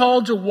that you're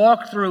called to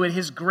walk through, and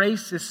His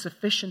grace is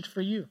sufficient for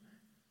you.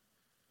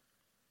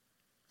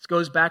 This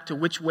goes back to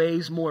which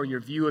weighs more, your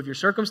view of your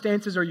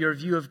circumstances or your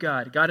view of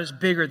God. God is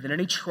bigger than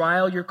any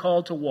trial you're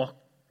called to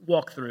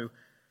walk through,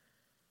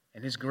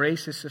 and His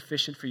grace is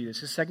sufficient for you.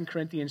 This is 2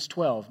 Corinthians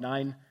 12,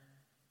 9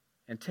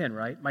 and 10,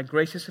 right? My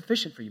grace is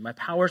sufficient for you. My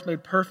power is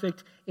made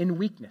perfect in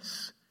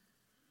weakness.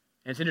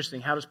 And it's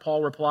interesting. How does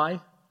Paul reply?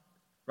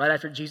 Right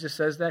after Jesus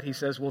says that, he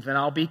says, well, then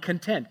I'll be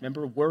content.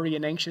 Remember, worry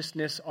and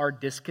anxiousness are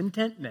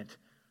discontentment.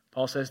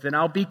 Paul says, then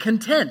I'll be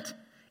content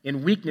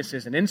in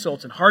weaknesses and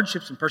insults and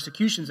hardships and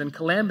persecutions and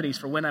calamities,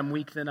 for when I'm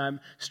weak, then I'm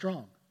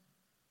strong.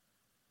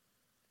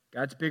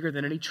 God's bigger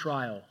than any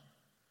trial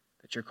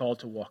that you're called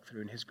to walk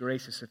through, and His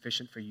grace is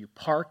sufficient for you.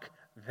 Park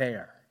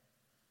there.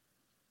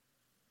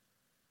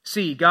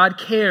 See, God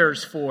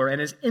cares for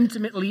and is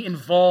intimately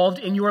involved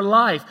in your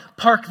life.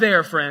 Park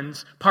there,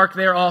 friends. Park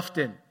there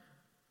often.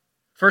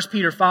 1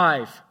 Peter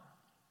 5,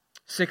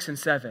 6 and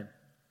 7.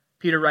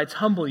 Peter writes,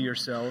 humble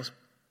yourselves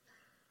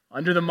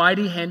under the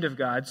mighty hand of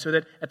God, so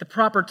that at the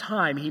proper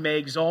time He may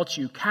exalt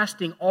you,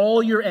 casting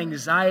all your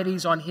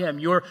anxieties on Him.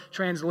 Your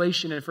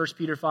translation in 1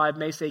 Peter 5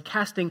 may say,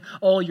 casting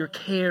all your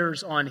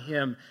cares on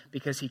Him,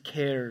 because He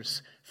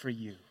cares for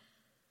you.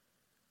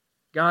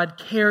 God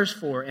cares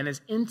for and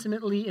is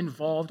intimately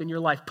involved in your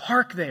life.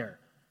 Park there.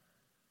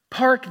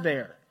 Park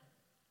there.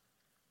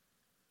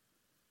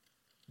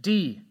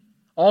 D,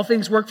 all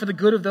things work for the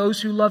good of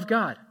those who love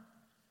God.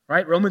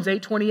 Right? Romans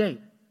 8:28.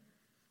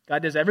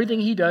 God does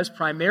everything He does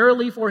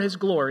primarily for His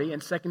glory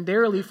and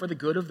secondarily for the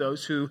good of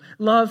those who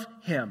love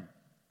Him.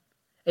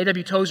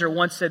 A.W. Tozer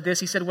once said this.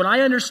 He said, when I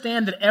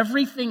understand that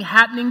everything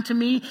happening to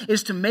me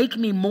is to make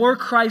me more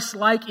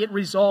Christ-like, it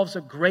resolves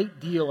a great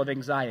deal of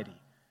anxiety.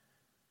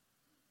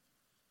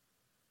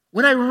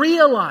 When I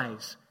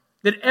realize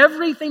that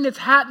everything that's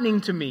happening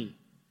to me,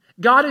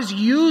 God is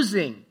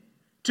using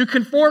to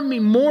conform me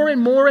more and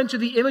more into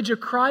the image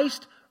of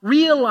Christ,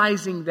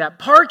 realizing that,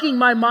 parking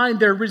my mind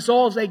there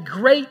resolves a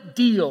great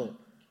deal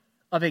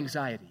of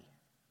anxiety.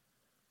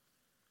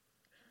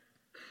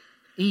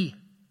 E,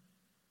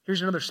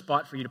 here's another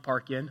spot for you to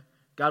park in.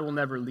 God will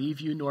never leave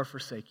you nor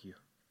forsake you.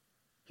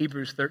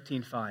 Hebrews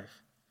 13:5.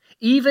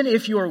 Even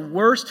if your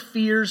worst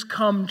fears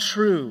come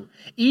true,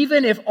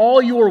 even if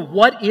all your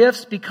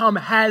what-ifs become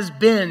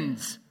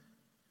has-beens,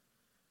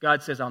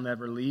 God says, I'll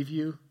never leave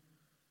you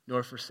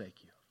nor forsake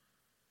you.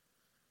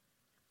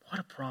 What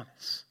a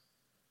promise.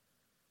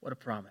 What a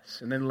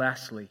promise. And then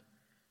lastly,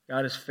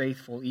 God is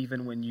faithful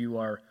even when you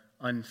are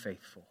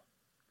unfaithful.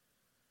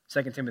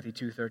 2 Timothy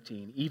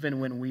 2:13, even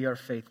when we are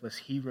faithless,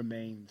 He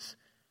remains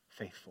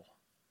faithful.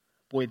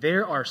 Boy,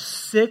 there are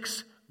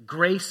 6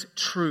 grace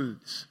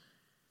truths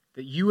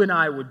that you and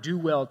I would do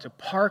well to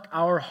park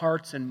our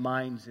hearts and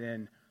minds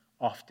in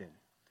often,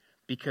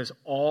 because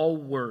all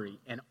worry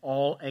and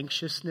all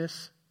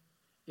anxiousness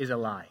is a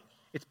lie.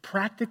 It's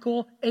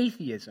practical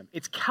atheism.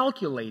 It's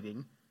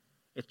calculating.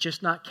 It's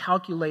just not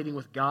calculating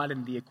with God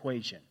in the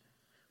equation.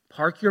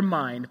 Park your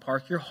mind,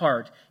 park your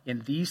heart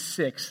in these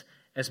 6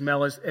 as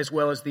well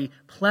as the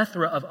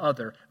plethora of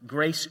other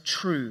grace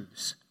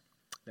truths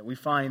that we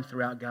find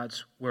throughout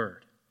God's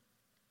Word.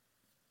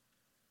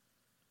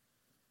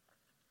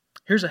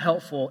 Here's a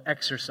helpful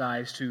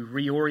exercise to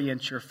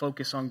reorient your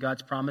focus on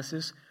God's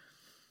promises.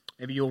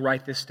 Maybe you'll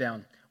write this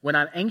down. When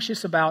I'm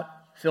anxious about,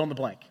 fill in the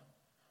blank.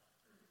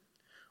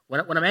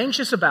 When I'm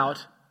anxious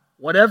about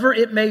whatever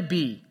it may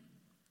be,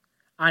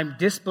 I'm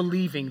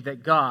disbelieving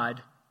that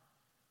God,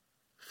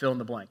 fill in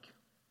the blank.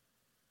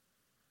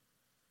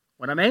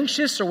 When I'm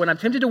anxious or when I'm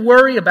tempted to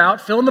worry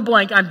about, fill in the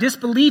blank, I'm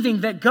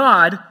disbelieving that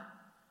God,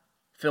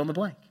 fill in the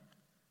blank.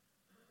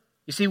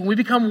 You see, when we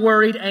become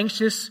worried,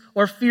 anxious,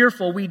 or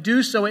fearful, we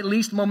do so at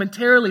least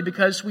momentarily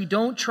because we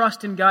don't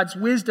trust in God's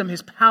wisdom,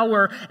 His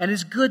power, and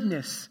His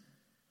goodness.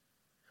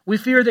 We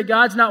fear that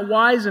God's not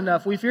wise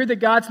enough. We fear that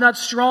God's not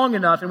strong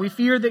enough. And we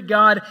fear that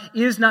God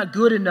is not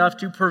good enough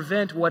to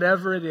prevent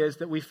whatever it is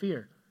that we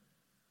fear.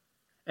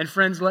 And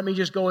friends, let me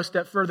just go a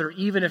step further.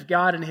 Even if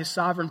God in His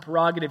sovereign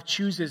prerogative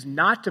chooses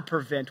not to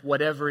prevent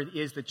whatever it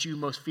is that you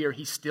most fear,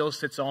 He still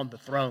sits on the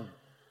throne.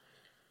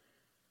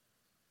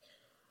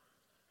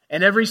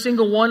 And every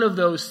single one of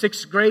those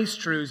 6 grace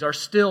truths are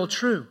still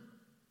true.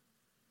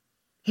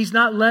 He's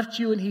not left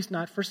you and He's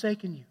not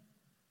forsaken you.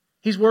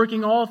 He's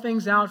working all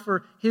things out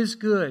for His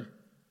good,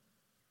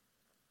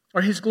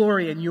 or His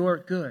glory and your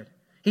good.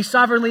 He's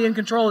sovereignly in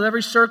control of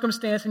every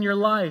circumstance in your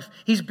life.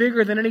 He's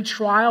bigger than any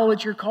trial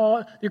that you're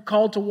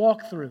called to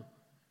walk through.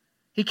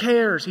 He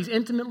cares. He's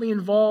intimately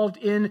involved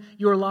in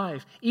your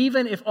life.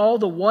 Even if all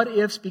the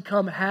what-ifs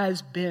become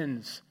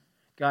has-beens,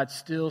 God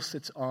still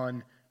sits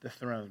on the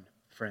throne,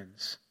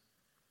 friends.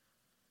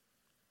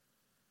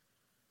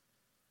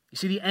 You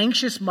see, the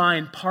anxious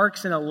mind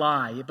parks in a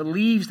lie. It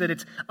believes that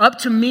it's up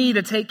to me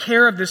to take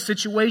care of this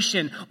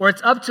situation, or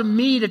it's up to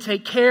me to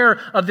take care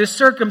of this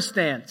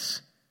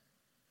circumstance.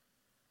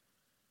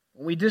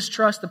 When we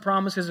distrust the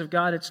promises of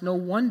God, it's no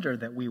wonder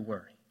that we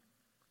worry.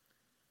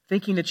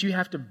 Thinking that you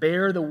have to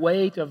bear the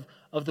weight of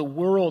the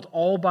world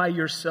all by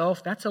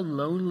yourself, that's a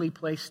lonely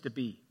place to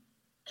be.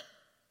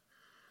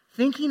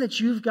 Thinking that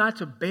you've got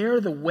to bear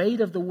the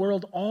weight of the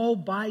world all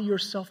by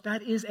yourself,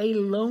 that is a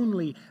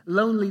lonely,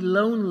 lonely,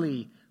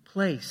 lonely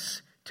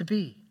place to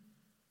be.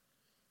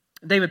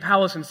 David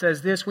Powlison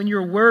says this, when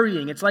you're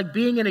worrying, it's like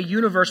being in a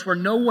universe where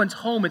no one's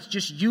home, it's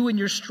just you and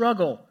your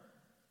struggle.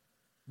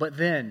 But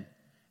then,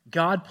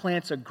 God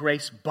plants a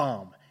grace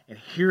bomb. And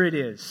here it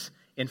is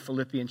in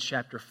Philippians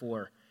chapter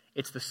 4.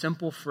 It's the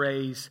simple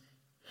phrase,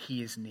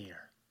 He is near.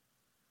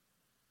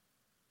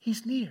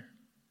 He's near.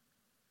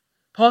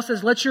 Paul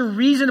says, let your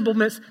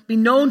reasonableness be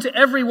known to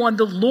everyone.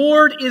 The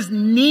Lord is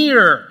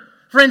near.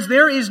 Friends,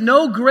 there is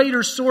no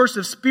greater source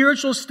of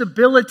spiritual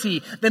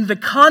stability than the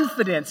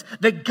confidence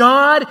that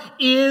God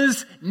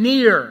is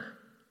near.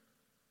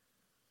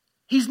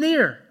 He's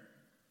near.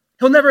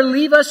 He'll never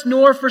leave us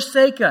nor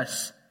forsake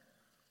us.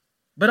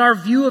 But our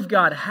view of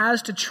God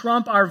has to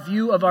trump our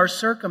view of our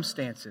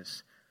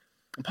circumstances.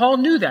 And Paul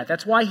knew that.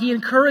 That's why he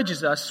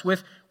encourages us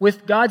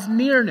with God's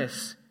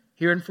nearness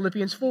here in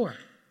Philippians 4.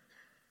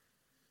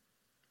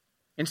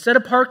 Instead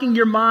of parking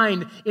your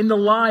mind in the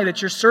lie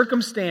that your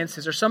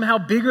circumstances are somehow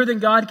bigger than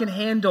God can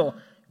handle,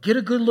 get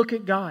a good look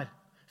at God.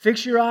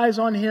 Fix your eyes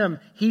on Him.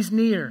 He's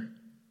near.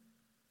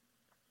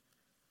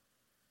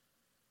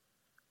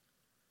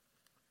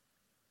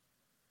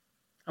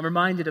 I'm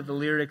reminded of the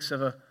lyrics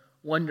of a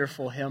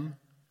wonderful hymn.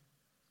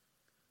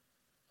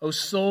 O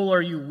soul,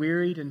 are you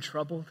wearied and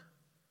troubled?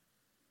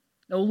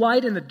 No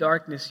light in the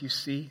darkness you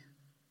see.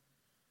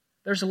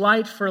 There's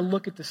light for a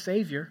look at the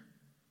Savior,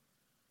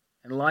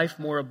 and life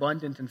more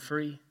abundant and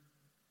free.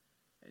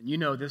 And you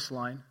know this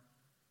line.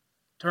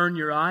 Turn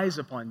your eyes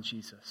upon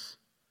Jesus.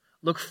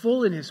 Look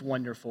full in His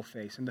wonderful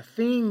face, and the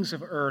things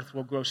of earth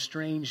will grow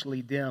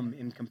strangely dim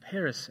in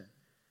comparison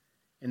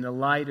in the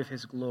light of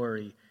His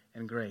glory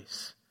and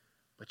grace.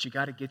 But you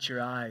got to get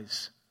your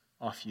eyes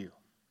off you.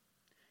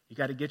 You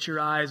got to get your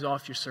eyes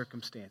off your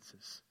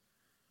circumstances.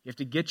 You have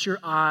to get your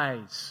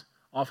eyes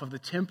off of the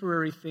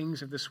temporary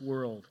things of this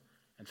world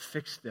and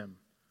fix them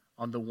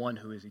on the one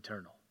who is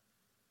eternal.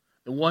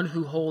 The one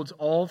who holds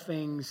all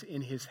things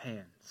in His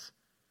hands.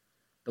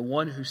 The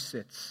one who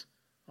sits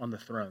on the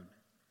throne.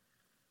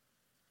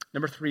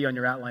 Number 3 on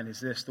your outline is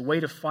this. The way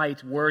to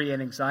fight worry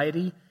and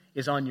anxiety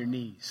is on your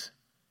knees.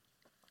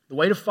 The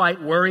way to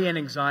fight worry and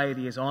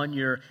anxiety is on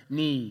your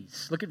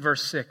knees. Look at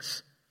verse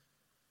 6.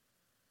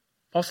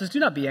 Paul says, do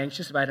not be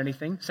anxious about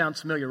anything.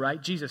 Sounds familiar,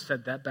 right? Jesus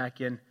said that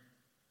back in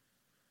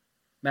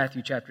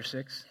Matthew chapter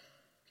 6.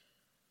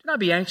 Do not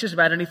be anxious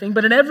about anything,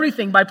 but in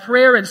everything by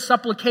prayer and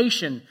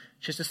supplication.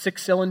 Just a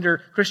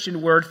 6-cylinder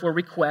Christian word for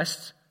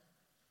requests.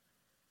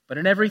 But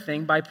in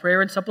everything by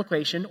prayer and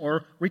supplication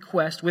or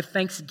request with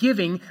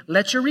thanksgiving,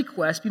 let your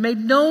request be made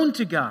known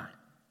to God.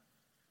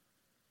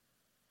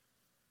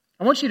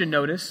 I want you to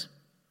notice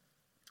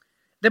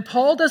that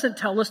Paul doesn't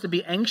tell us to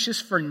be anxious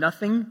for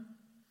nothing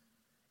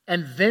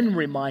and then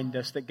remind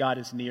us that God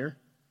is near.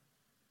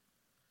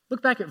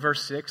 Look back at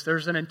verse 6.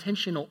 There's an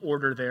intentional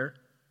order there.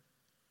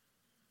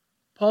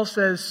 Paul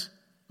says,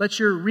 let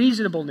your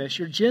reasonableness,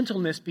 your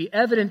gentleness be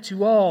evident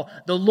to all.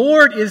 The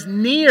Lord is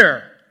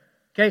near.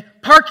 Okay,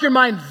 park your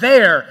mind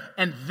there.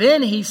 And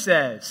then he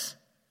says,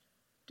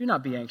 do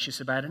not be anxious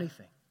about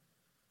anything.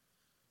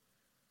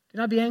 Do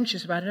not be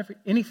anxious about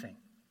anything.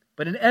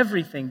 But in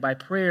everything, by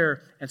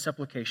prayer and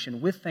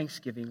supplication, with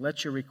thanksgiving,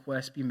 let your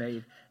requests be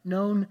made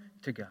known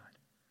to God.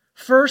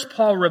 First,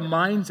 Paul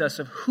reminds us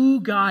of who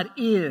God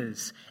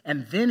is,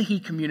 and then he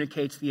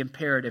communicates the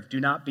imperative, do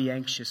not be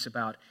anxious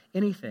about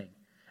anything.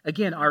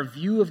 Again, our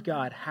view of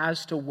God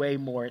has to weigh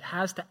more. It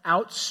has to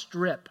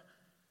outstrip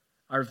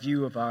our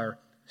view of our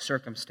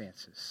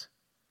circumstances.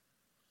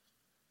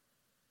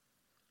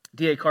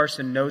 D.A.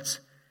 Carson notes,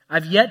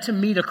 I've yet to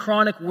meet a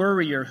chronic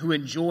worrier who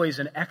enjoys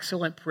an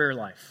excellent prayer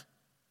life.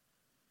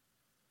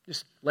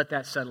 Just let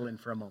that settle in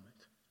for a moment.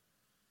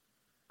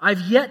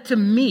 I've yet to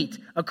meet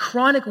a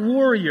chronic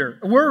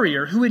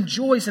worrier who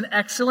enjoys an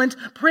excellent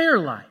prayer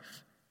life.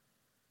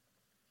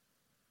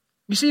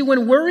 You see,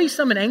 when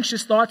worrisome and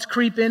anxious thoughts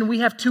creep in, we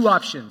have two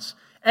options.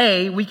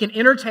 A, we can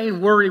entertain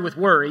worry with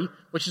worry,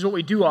 which is what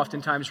we do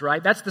oftentimes,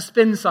 right? That's the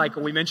spin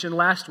cycle we mentioned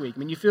last week. I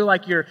mean, you feel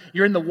like you're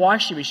in the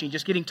washing machine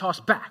just getting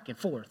tossed back and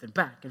forth and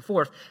back and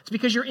forth. It's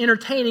because you're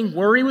entertaining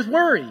worry with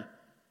worry.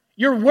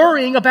 You're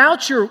worrying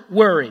about your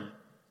worry.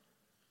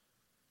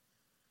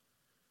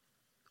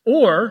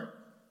 Or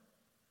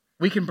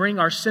we can bring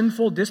our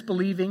sinful,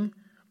 disbelieving,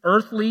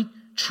 earthly,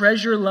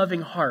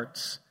 treasure-loving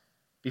hearts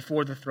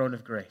before the throne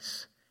of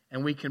grace.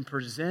 And we can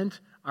present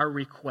our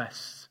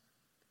requests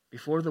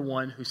before the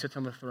one who sits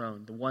on the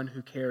throne, the one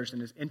who cares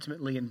and is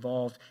intimately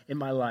involved in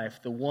my life,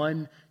 the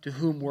one to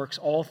whom works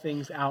all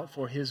things out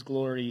for His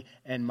glory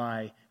and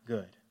my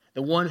good,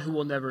 the one who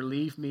will never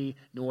leave me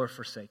nor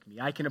forsake me.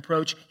 I can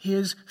approach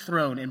His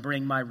throne and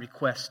bring my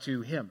requests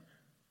to Him.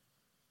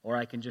 Or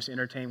I can just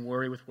entertain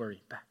worry with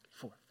worry, back and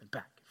forth and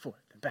back and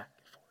forth and back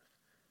and forth.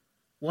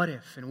 What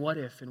if and what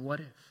if and what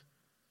if?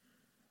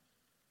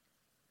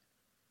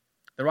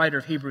 The writer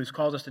of Hebrews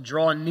calls us to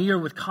draw near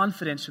with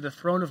confidence to the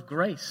throne of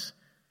grace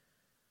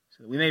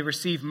so that we may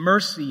receive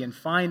mercy and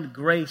find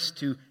grace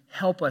to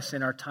help us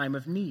in our time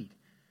of need.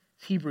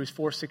 It's Hebrews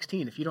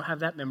 4:16. If you don't have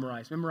that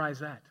memorized, memorize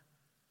that.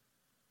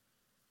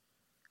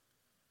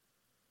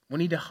 We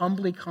need to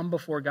humbly come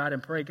before God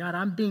and pray, God,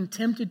 I'm being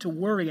tempted to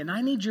worry, and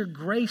I need your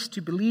grace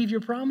to believe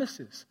your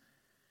promises.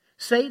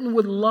 Satan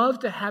would love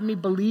to have me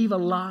believe a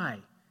lie,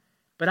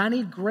 but I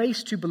need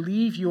grace to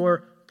believe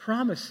your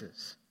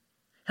promises.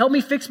 Help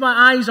me fix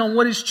my eyes on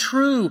what is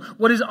true,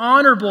 what is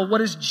honorable,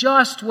 what is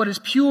just, what is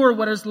pure,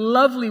 what is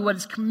lovely, what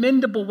is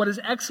commendable, what is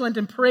excellent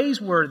and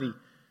praiseworthy.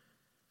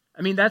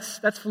 I mean, that's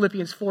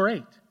Philippians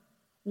 4:8.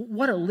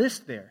 What a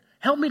list there.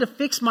 Help me to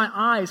fix my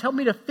eyes. Help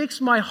me to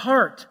fix my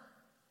heart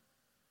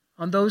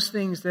on those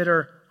things that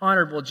are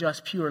honorable,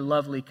 just, pure,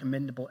 lovely,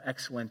 commendable,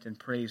 excellent, and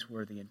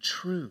praiseworthy and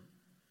true.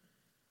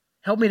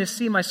 Help me to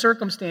see my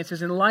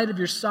circumstances in light of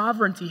your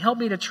sovereignty. Help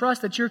me to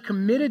trust that you're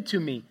committed to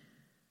me,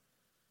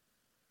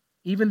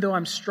 even though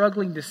I'm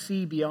struggling to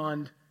see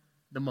beyond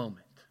the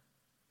moment.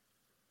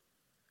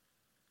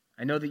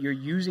 I know that you're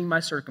using my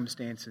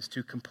circumstances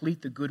to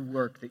complete the good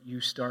work that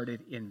you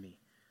started in me.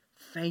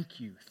 Thank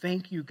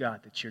you,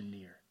 God, that you're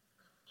near.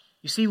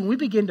 You see, when we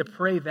begin to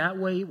pray that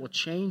way, it will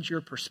change your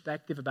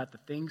perspective about the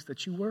things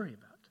that you worry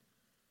about.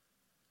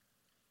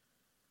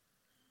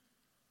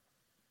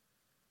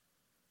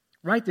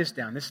 Write this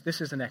down. This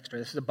is an extra.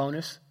 This is a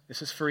bonus.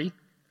 This is free.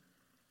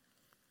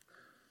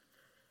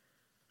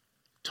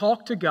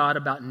 Talk to God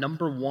about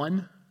number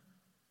one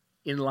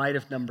in light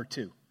of number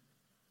two.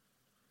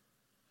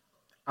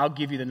 I'll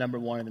give you the number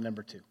one and the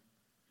number two.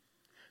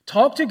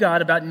 Talk to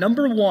God about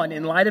number one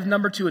in light of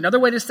number two. Another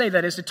way to say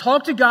that is to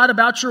talk to God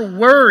about your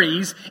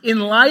worries in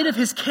light of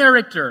His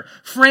character.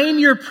 Frame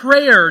your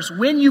prayers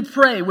when you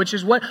pray, which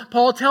is what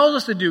Paul tells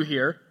us to do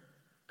here.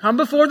 Come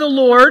before the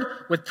Lord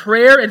with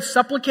prayer and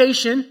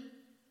supplication.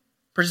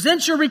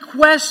 Present your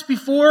requests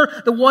before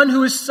the one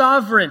who is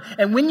sovereign.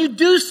 And when you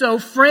do so,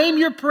 frame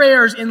your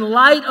prayers in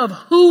light of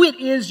who it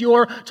is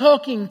you're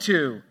talking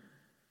to.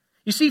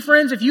 You see,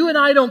 friends, if you and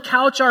I don't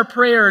couch our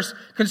prayers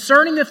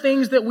concerning the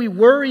things that we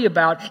worry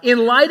about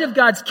in light of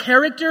God's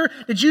character,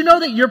 did you know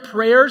that your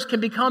prayers can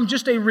become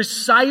just a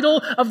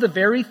recital of the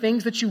very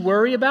things that you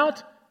worry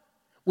about,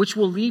 which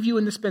will leave you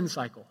in the spin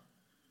cycle?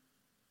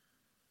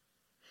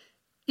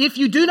 If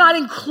you do not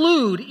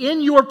include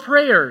in your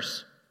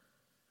prayers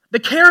the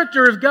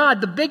character of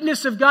God, the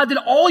bigness of God, then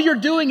all you're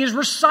doing is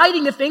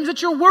reciting the things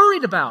that you're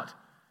worried about.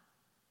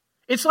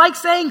 It's like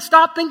saying,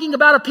 stop thinking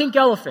about a pink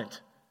elephant.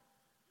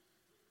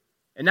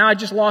 And now I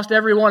just lost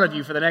every one of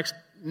you for the next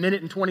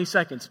minute and 20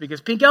 seconds because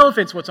pink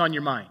elephant's what's on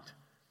your mind.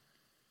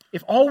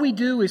 If all we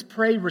do is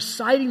pray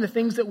reciting the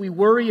things that we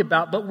worry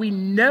about, but we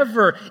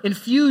never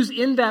infuse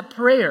in that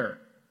prayer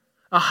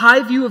a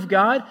high view of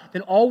God,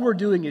 then all we're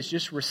doing is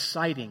just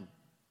reciting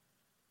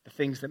the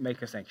things that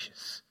make us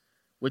anxious,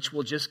 which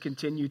will just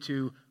continue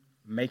to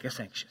make us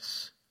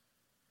anxious.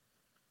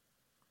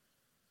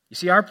 You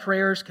see, our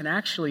prayers can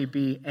actually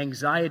be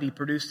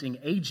anxiety-producing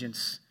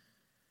agents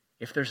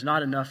if there's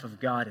not enough of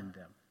God in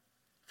them.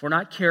 If we're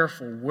not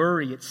careful,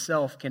 worry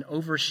itself can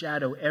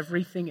overshadow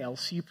everything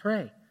else you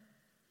pray.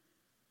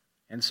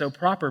 And so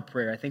proper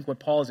prayer, I think what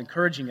Paul is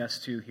encouraging us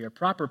to here,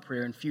 proper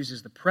prayer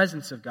infuses the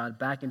presence of God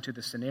back into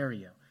the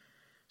scenario.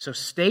 So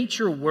state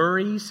your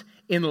worries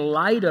in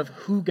light of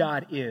who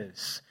God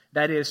is.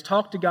 That is,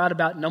 talk to God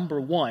about number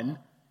one,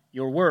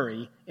 your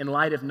worry, in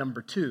light of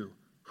number two,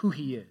 who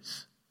He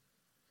is,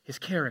 His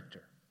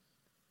character.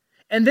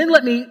 And then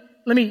let me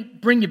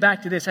bring you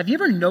back to this. Have you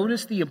ever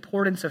noticed the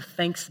importance of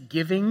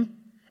thanksgiving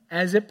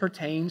as it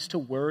pertains to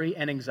worry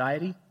and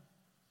anxiety?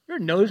 You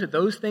ever notice that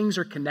those things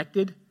are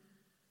connected?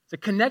 It's a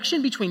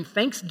connection between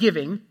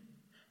thanksgiving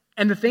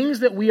and the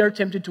things that we are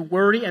tempted to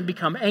worry and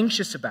become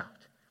anxious about.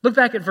 Look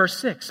back at verse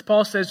 6.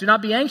 Paul says, do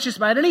not be anxious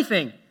about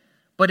anything,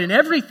 but in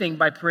everything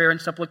by prayer and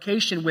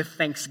supplication with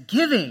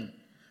thanksgiving,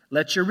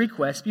 let your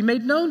requests be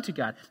made known to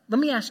God. Let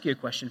me ask you a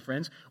question,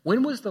 friends.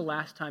 When was the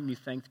last time you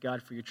thanked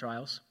God for your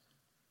trials?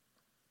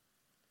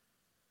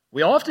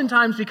 We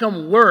oftentimes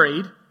become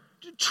worried.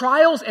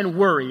 Trials and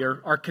worry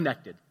are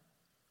connected.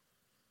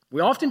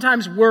 We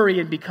oftentimes worry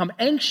and become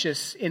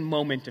anxious in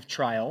moments of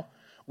trial.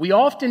 We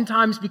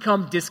oftentimes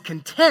become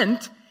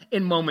discontent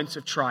in moments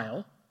of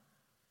trial.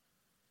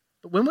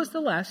 But when was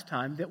the last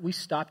time that we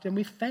stopped and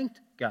we thanked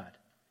God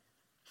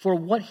for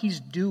what He's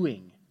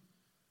doing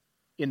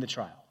in the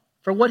trial,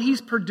 for what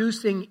He's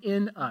producing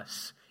in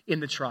us in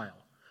the trial,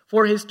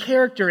 for His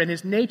character and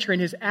His nature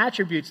and His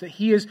attributes that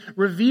He is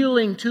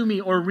revealing to me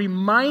or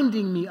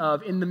reminding me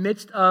of in the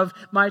midst of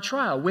my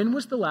trial? When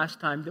was the last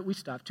time that we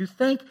stopped to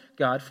thank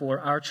God for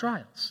our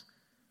trials?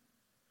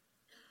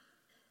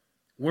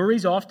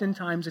 Worries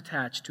oftentimes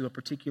attached to a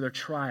particular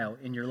trial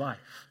in your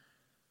life.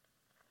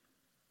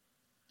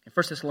 In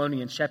 1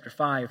 Thessalonians chapter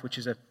 5, which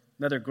is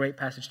another great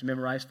passage to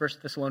memorize, 1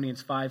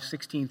 Thessalonians 5,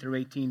 16 through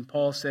 18,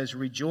 Paul says,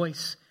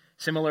 rejoice.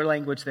 Similar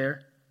language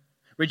there.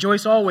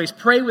 Rejoice always,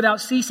 pray without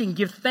ceasing,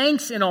 give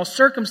thanks in all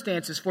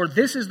circumstances, for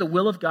this is the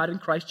will of God in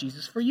Christ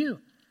Jesus for you.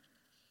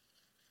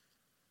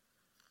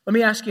 Let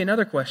me ask you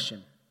another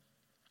question.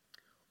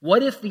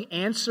 What if the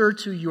answer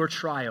to your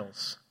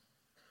trials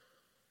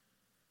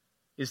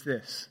is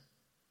this?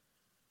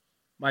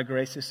 My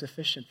grace is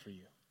sufficient for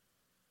you.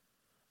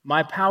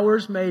 My power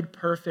is made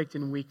perfect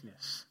in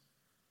weakness.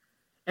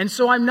 And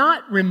so I'm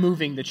not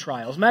removing the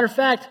trials. Matter of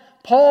fact,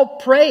 Paul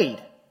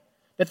prayed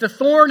that the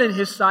thorn in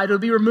his side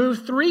would be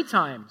removed 3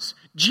 times.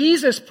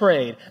 Jesus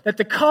prayed that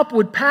the cup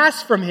would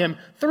pass from him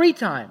 3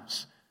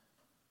 times.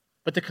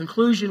 But the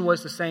conclusion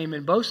was the same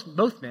in both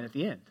men at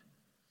the end.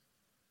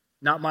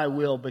 Not my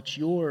will, but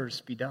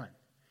yours be done.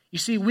 You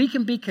see, we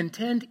can be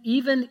content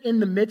even in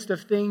the midst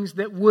of things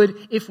that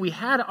would, if we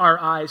had our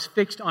eyes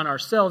fixed on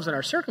ourselves and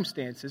our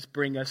circumstances,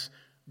 bring us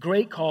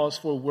great cause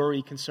for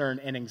worry, concern,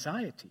 and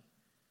anxiety.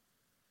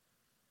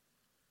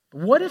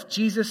 What if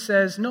Jesus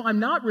says, no, I'm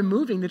not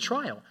removing the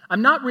trial.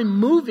 I'm not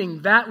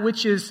removing that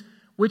which is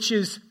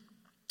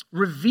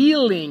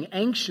revealing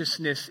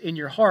anxiousness in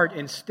your heart.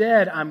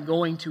 Instead, I'm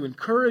going to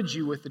encourage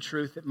you with the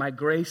truth that my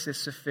grace is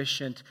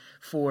sufficient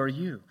for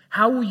you.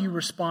 How will you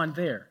respond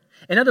there?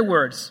 In other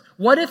words,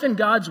 what if in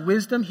God's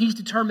wisdom, He's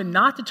determined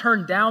not to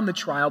turn down the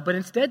trial, but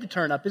instead to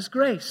turn up His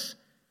grace?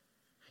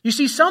 You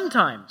see,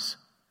 sometimes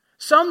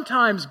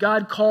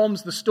God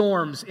calms the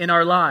storms in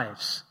our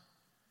lives,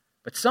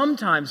 but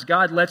sometimes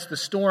God lets the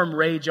storm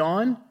rage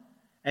on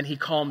and He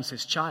calms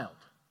His child.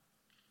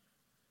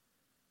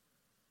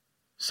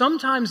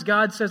 Sometimes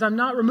God says, I'm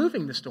not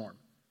removing the storm.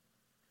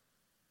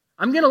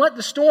 I'm going to let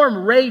the storm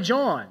rage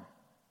on,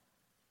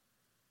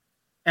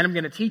 and I'm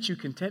going to teach you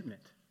contentment.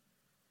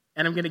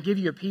 And I'm going to give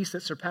you a peace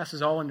that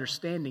surpasses all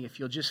understanding if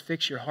you'll just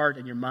fix your heart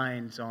and your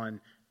minds on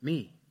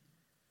me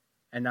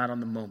and not on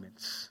the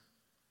moments.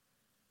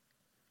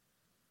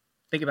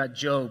 Think about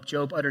Job.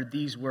 Job uttered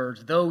these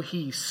words, though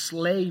he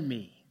slay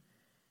me,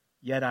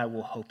 yet I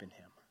will hope in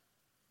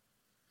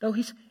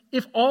him.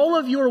 If all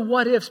of your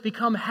what-ifs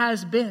become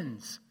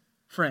has-beens,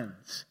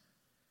 friends,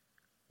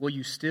 will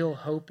you still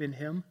hope in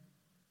him?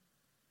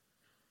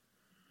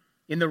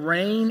 In the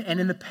rain and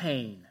in the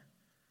pain,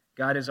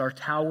 God is our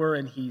tower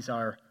and He's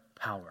our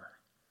power.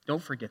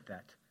 Don't forget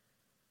that.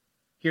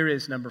 Here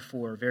is number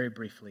 4, very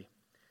briefly.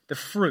 The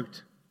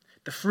fruit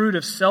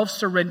of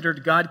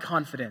self-surrendered God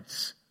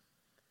confidence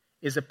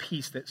is a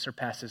peace that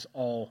surpasses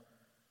all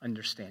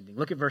understanding.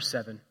 Look at verse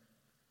 7.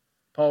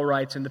 Paul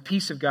writes, and the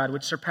peace of God,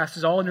 which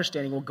surpasses all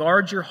understanding, will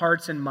guard your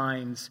hearts and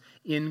minds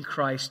in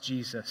Christ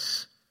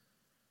Jesus.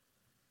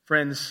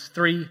 Friends,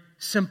 3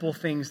 simple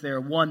things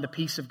there. 1, the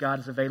peace of God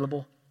is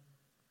available.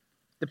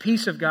 The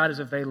peace of God is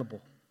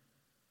available.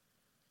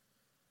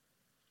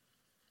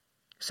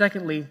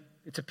 Secondly,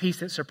 it's a peace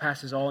that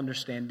surpasses all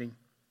understanding.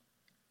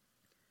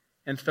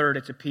 And third,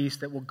 it's a peace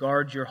that will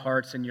guard your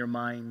hearts and your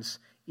minds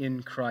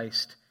in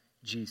Christ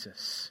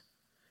Jesus.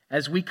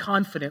 As we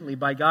confidently,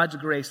 by God's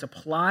grace,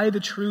 apply the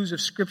truths of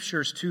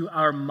Scriptures to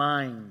our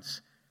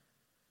minds,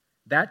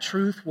 that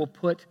truth will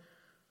put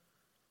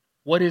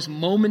what is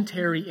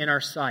momentary in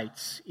our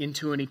sights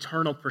into an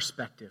eternal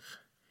perspective.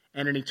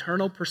 And an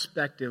eternal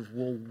perspective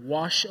will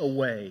wash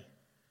away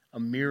a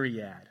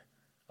myriad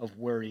of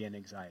worry and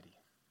anxiety.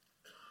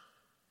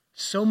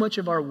 So much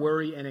of our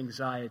worry and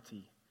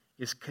anxiety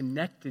is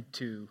connected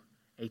to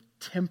a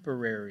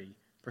temporary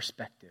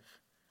perspective,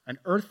 an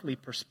earthly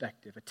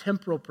perspective, a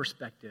temporal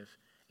perspective,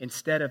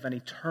 instead of an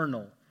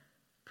eternal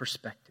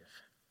perspective.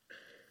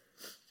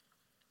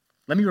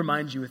 Let me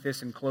remind you with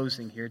this in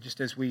closing here, just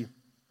as we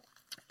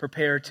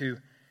prepare to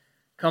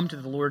come to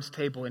the Lord's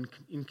table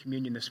in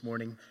communion this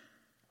morning.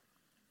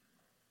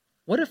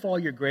 What if all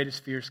your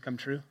greatest fears come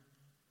true?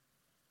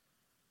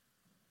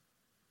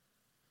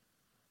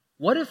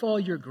 What if all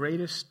your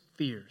greatest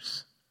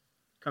fears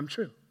come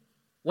true?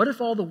 What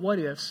if all the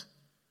what-ifs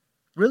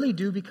really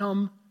do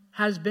become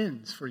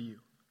has-beens for you?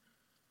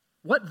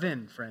 What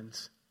then,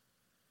 friends?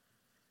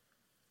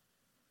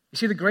 You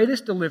see, the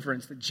greatest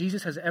deliverance that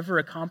Jesus has ever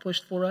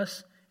accomplished for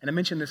us, and I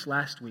mentioned this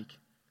last week,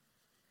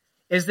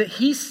 is that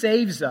He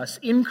saves us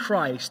in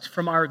Christ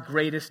from our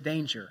greatest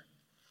danger.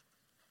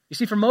 You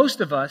see, for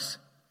most of us,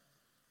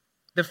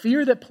 the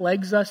fear that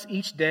plagues us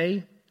each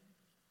day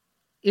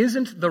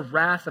isn't the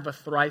wrath of a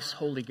thrice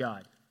holy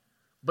God,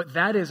 but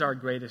that is our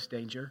greatest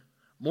danger.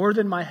 More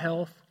than my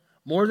health,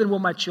 more than will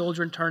my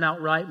children turn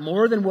out right,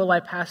 more than will I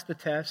pass the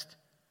test,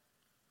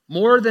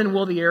 more than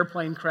will the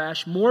airplane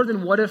crash, more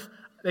than what if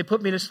they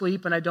put me to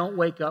sleep and I don't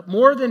wake up,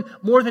 more than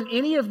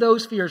any of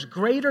those fears,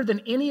 greater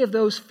than any of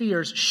those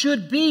fears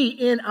should be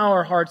in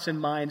our hearts and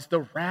minds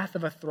the wrath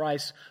of a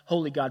thrice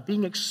holy God,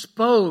 being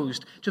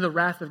exposed to the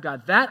wrath of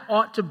God. That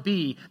ought to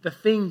be the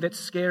thing that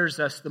scares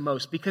us the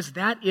most, because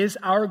that is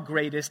our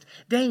greatest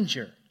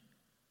danger.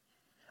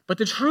 But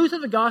the truth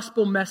of the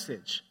gospel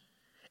message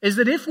is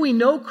that if we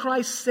know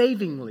Christ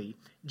savingly,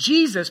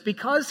 Jesus,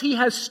 because He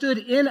has stood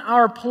in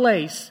our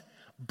place,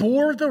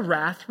 bore the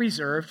wrath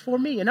reserved for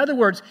me. In other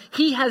words,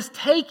 He has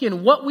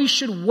taken what we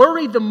should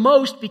worry the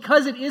most,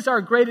 because it is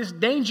our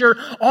greatest danger,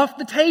 off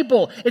the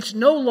table. It's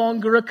no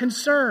longer a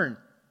concern,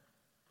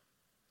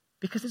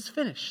 because it's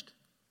finished.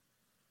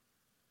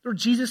 Or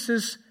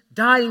Jesus'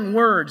 dying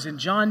words in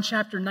John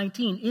chapter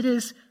 19, it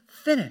is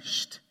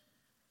finished.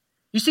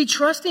 You see,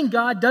 trusting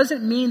God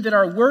doesn't mean that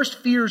our worst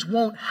fears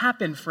won't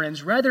happen,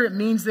 friends. Rather, it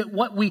means that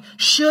what we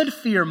should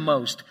fear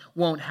most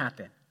won't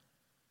happen.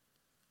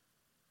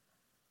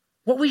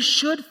 What we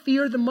should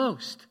fear the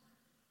most,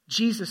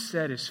 Jesus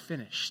said, is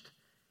finished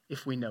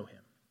if we know Him.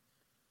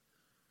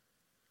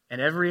 And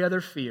every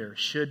other fear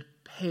should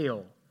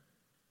pale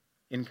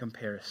in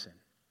comparison.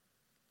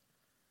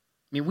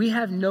 mean, we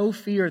have no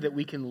fear that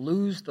we can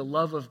lose the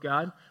love of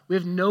God. We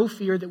have no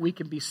fear that we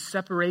can be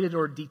separated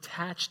or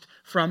detached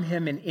from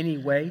him in any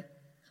way.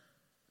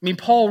 I mean,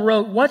 Paul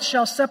wrote, "What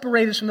shall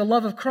separate us from the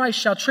love of Christ?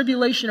 Shall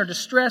tribulation or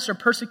distress or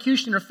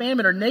persecution or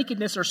famine or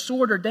nakedness or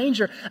sword or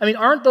danger?" I mean,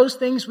 aren't those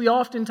things we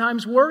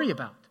oftentimes worry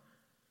about?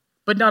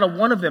 But not a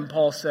one of them,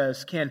 Paul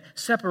says, can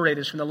separate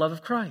us from the love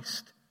of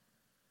Christ.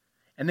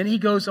 And then he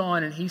goes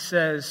on and he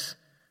says,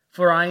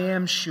 "For I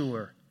am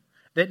sure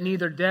that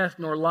neither death,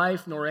 nor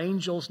life, nor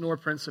angels, nor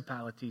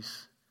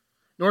principalities,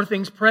 nor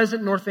things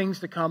present, nor things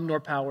to come,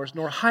 nor powers,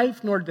 nor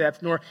height, nor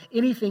depth, nor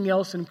anything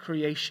else in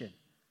creation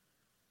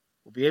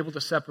will be able to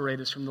separate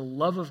us from the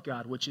love of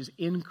God, which is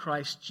in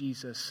Christ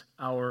Jesus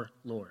our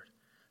Lord."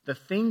 The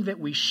thing that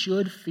we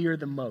should fear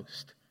the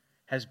most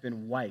has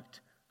been wiped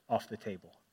off the table.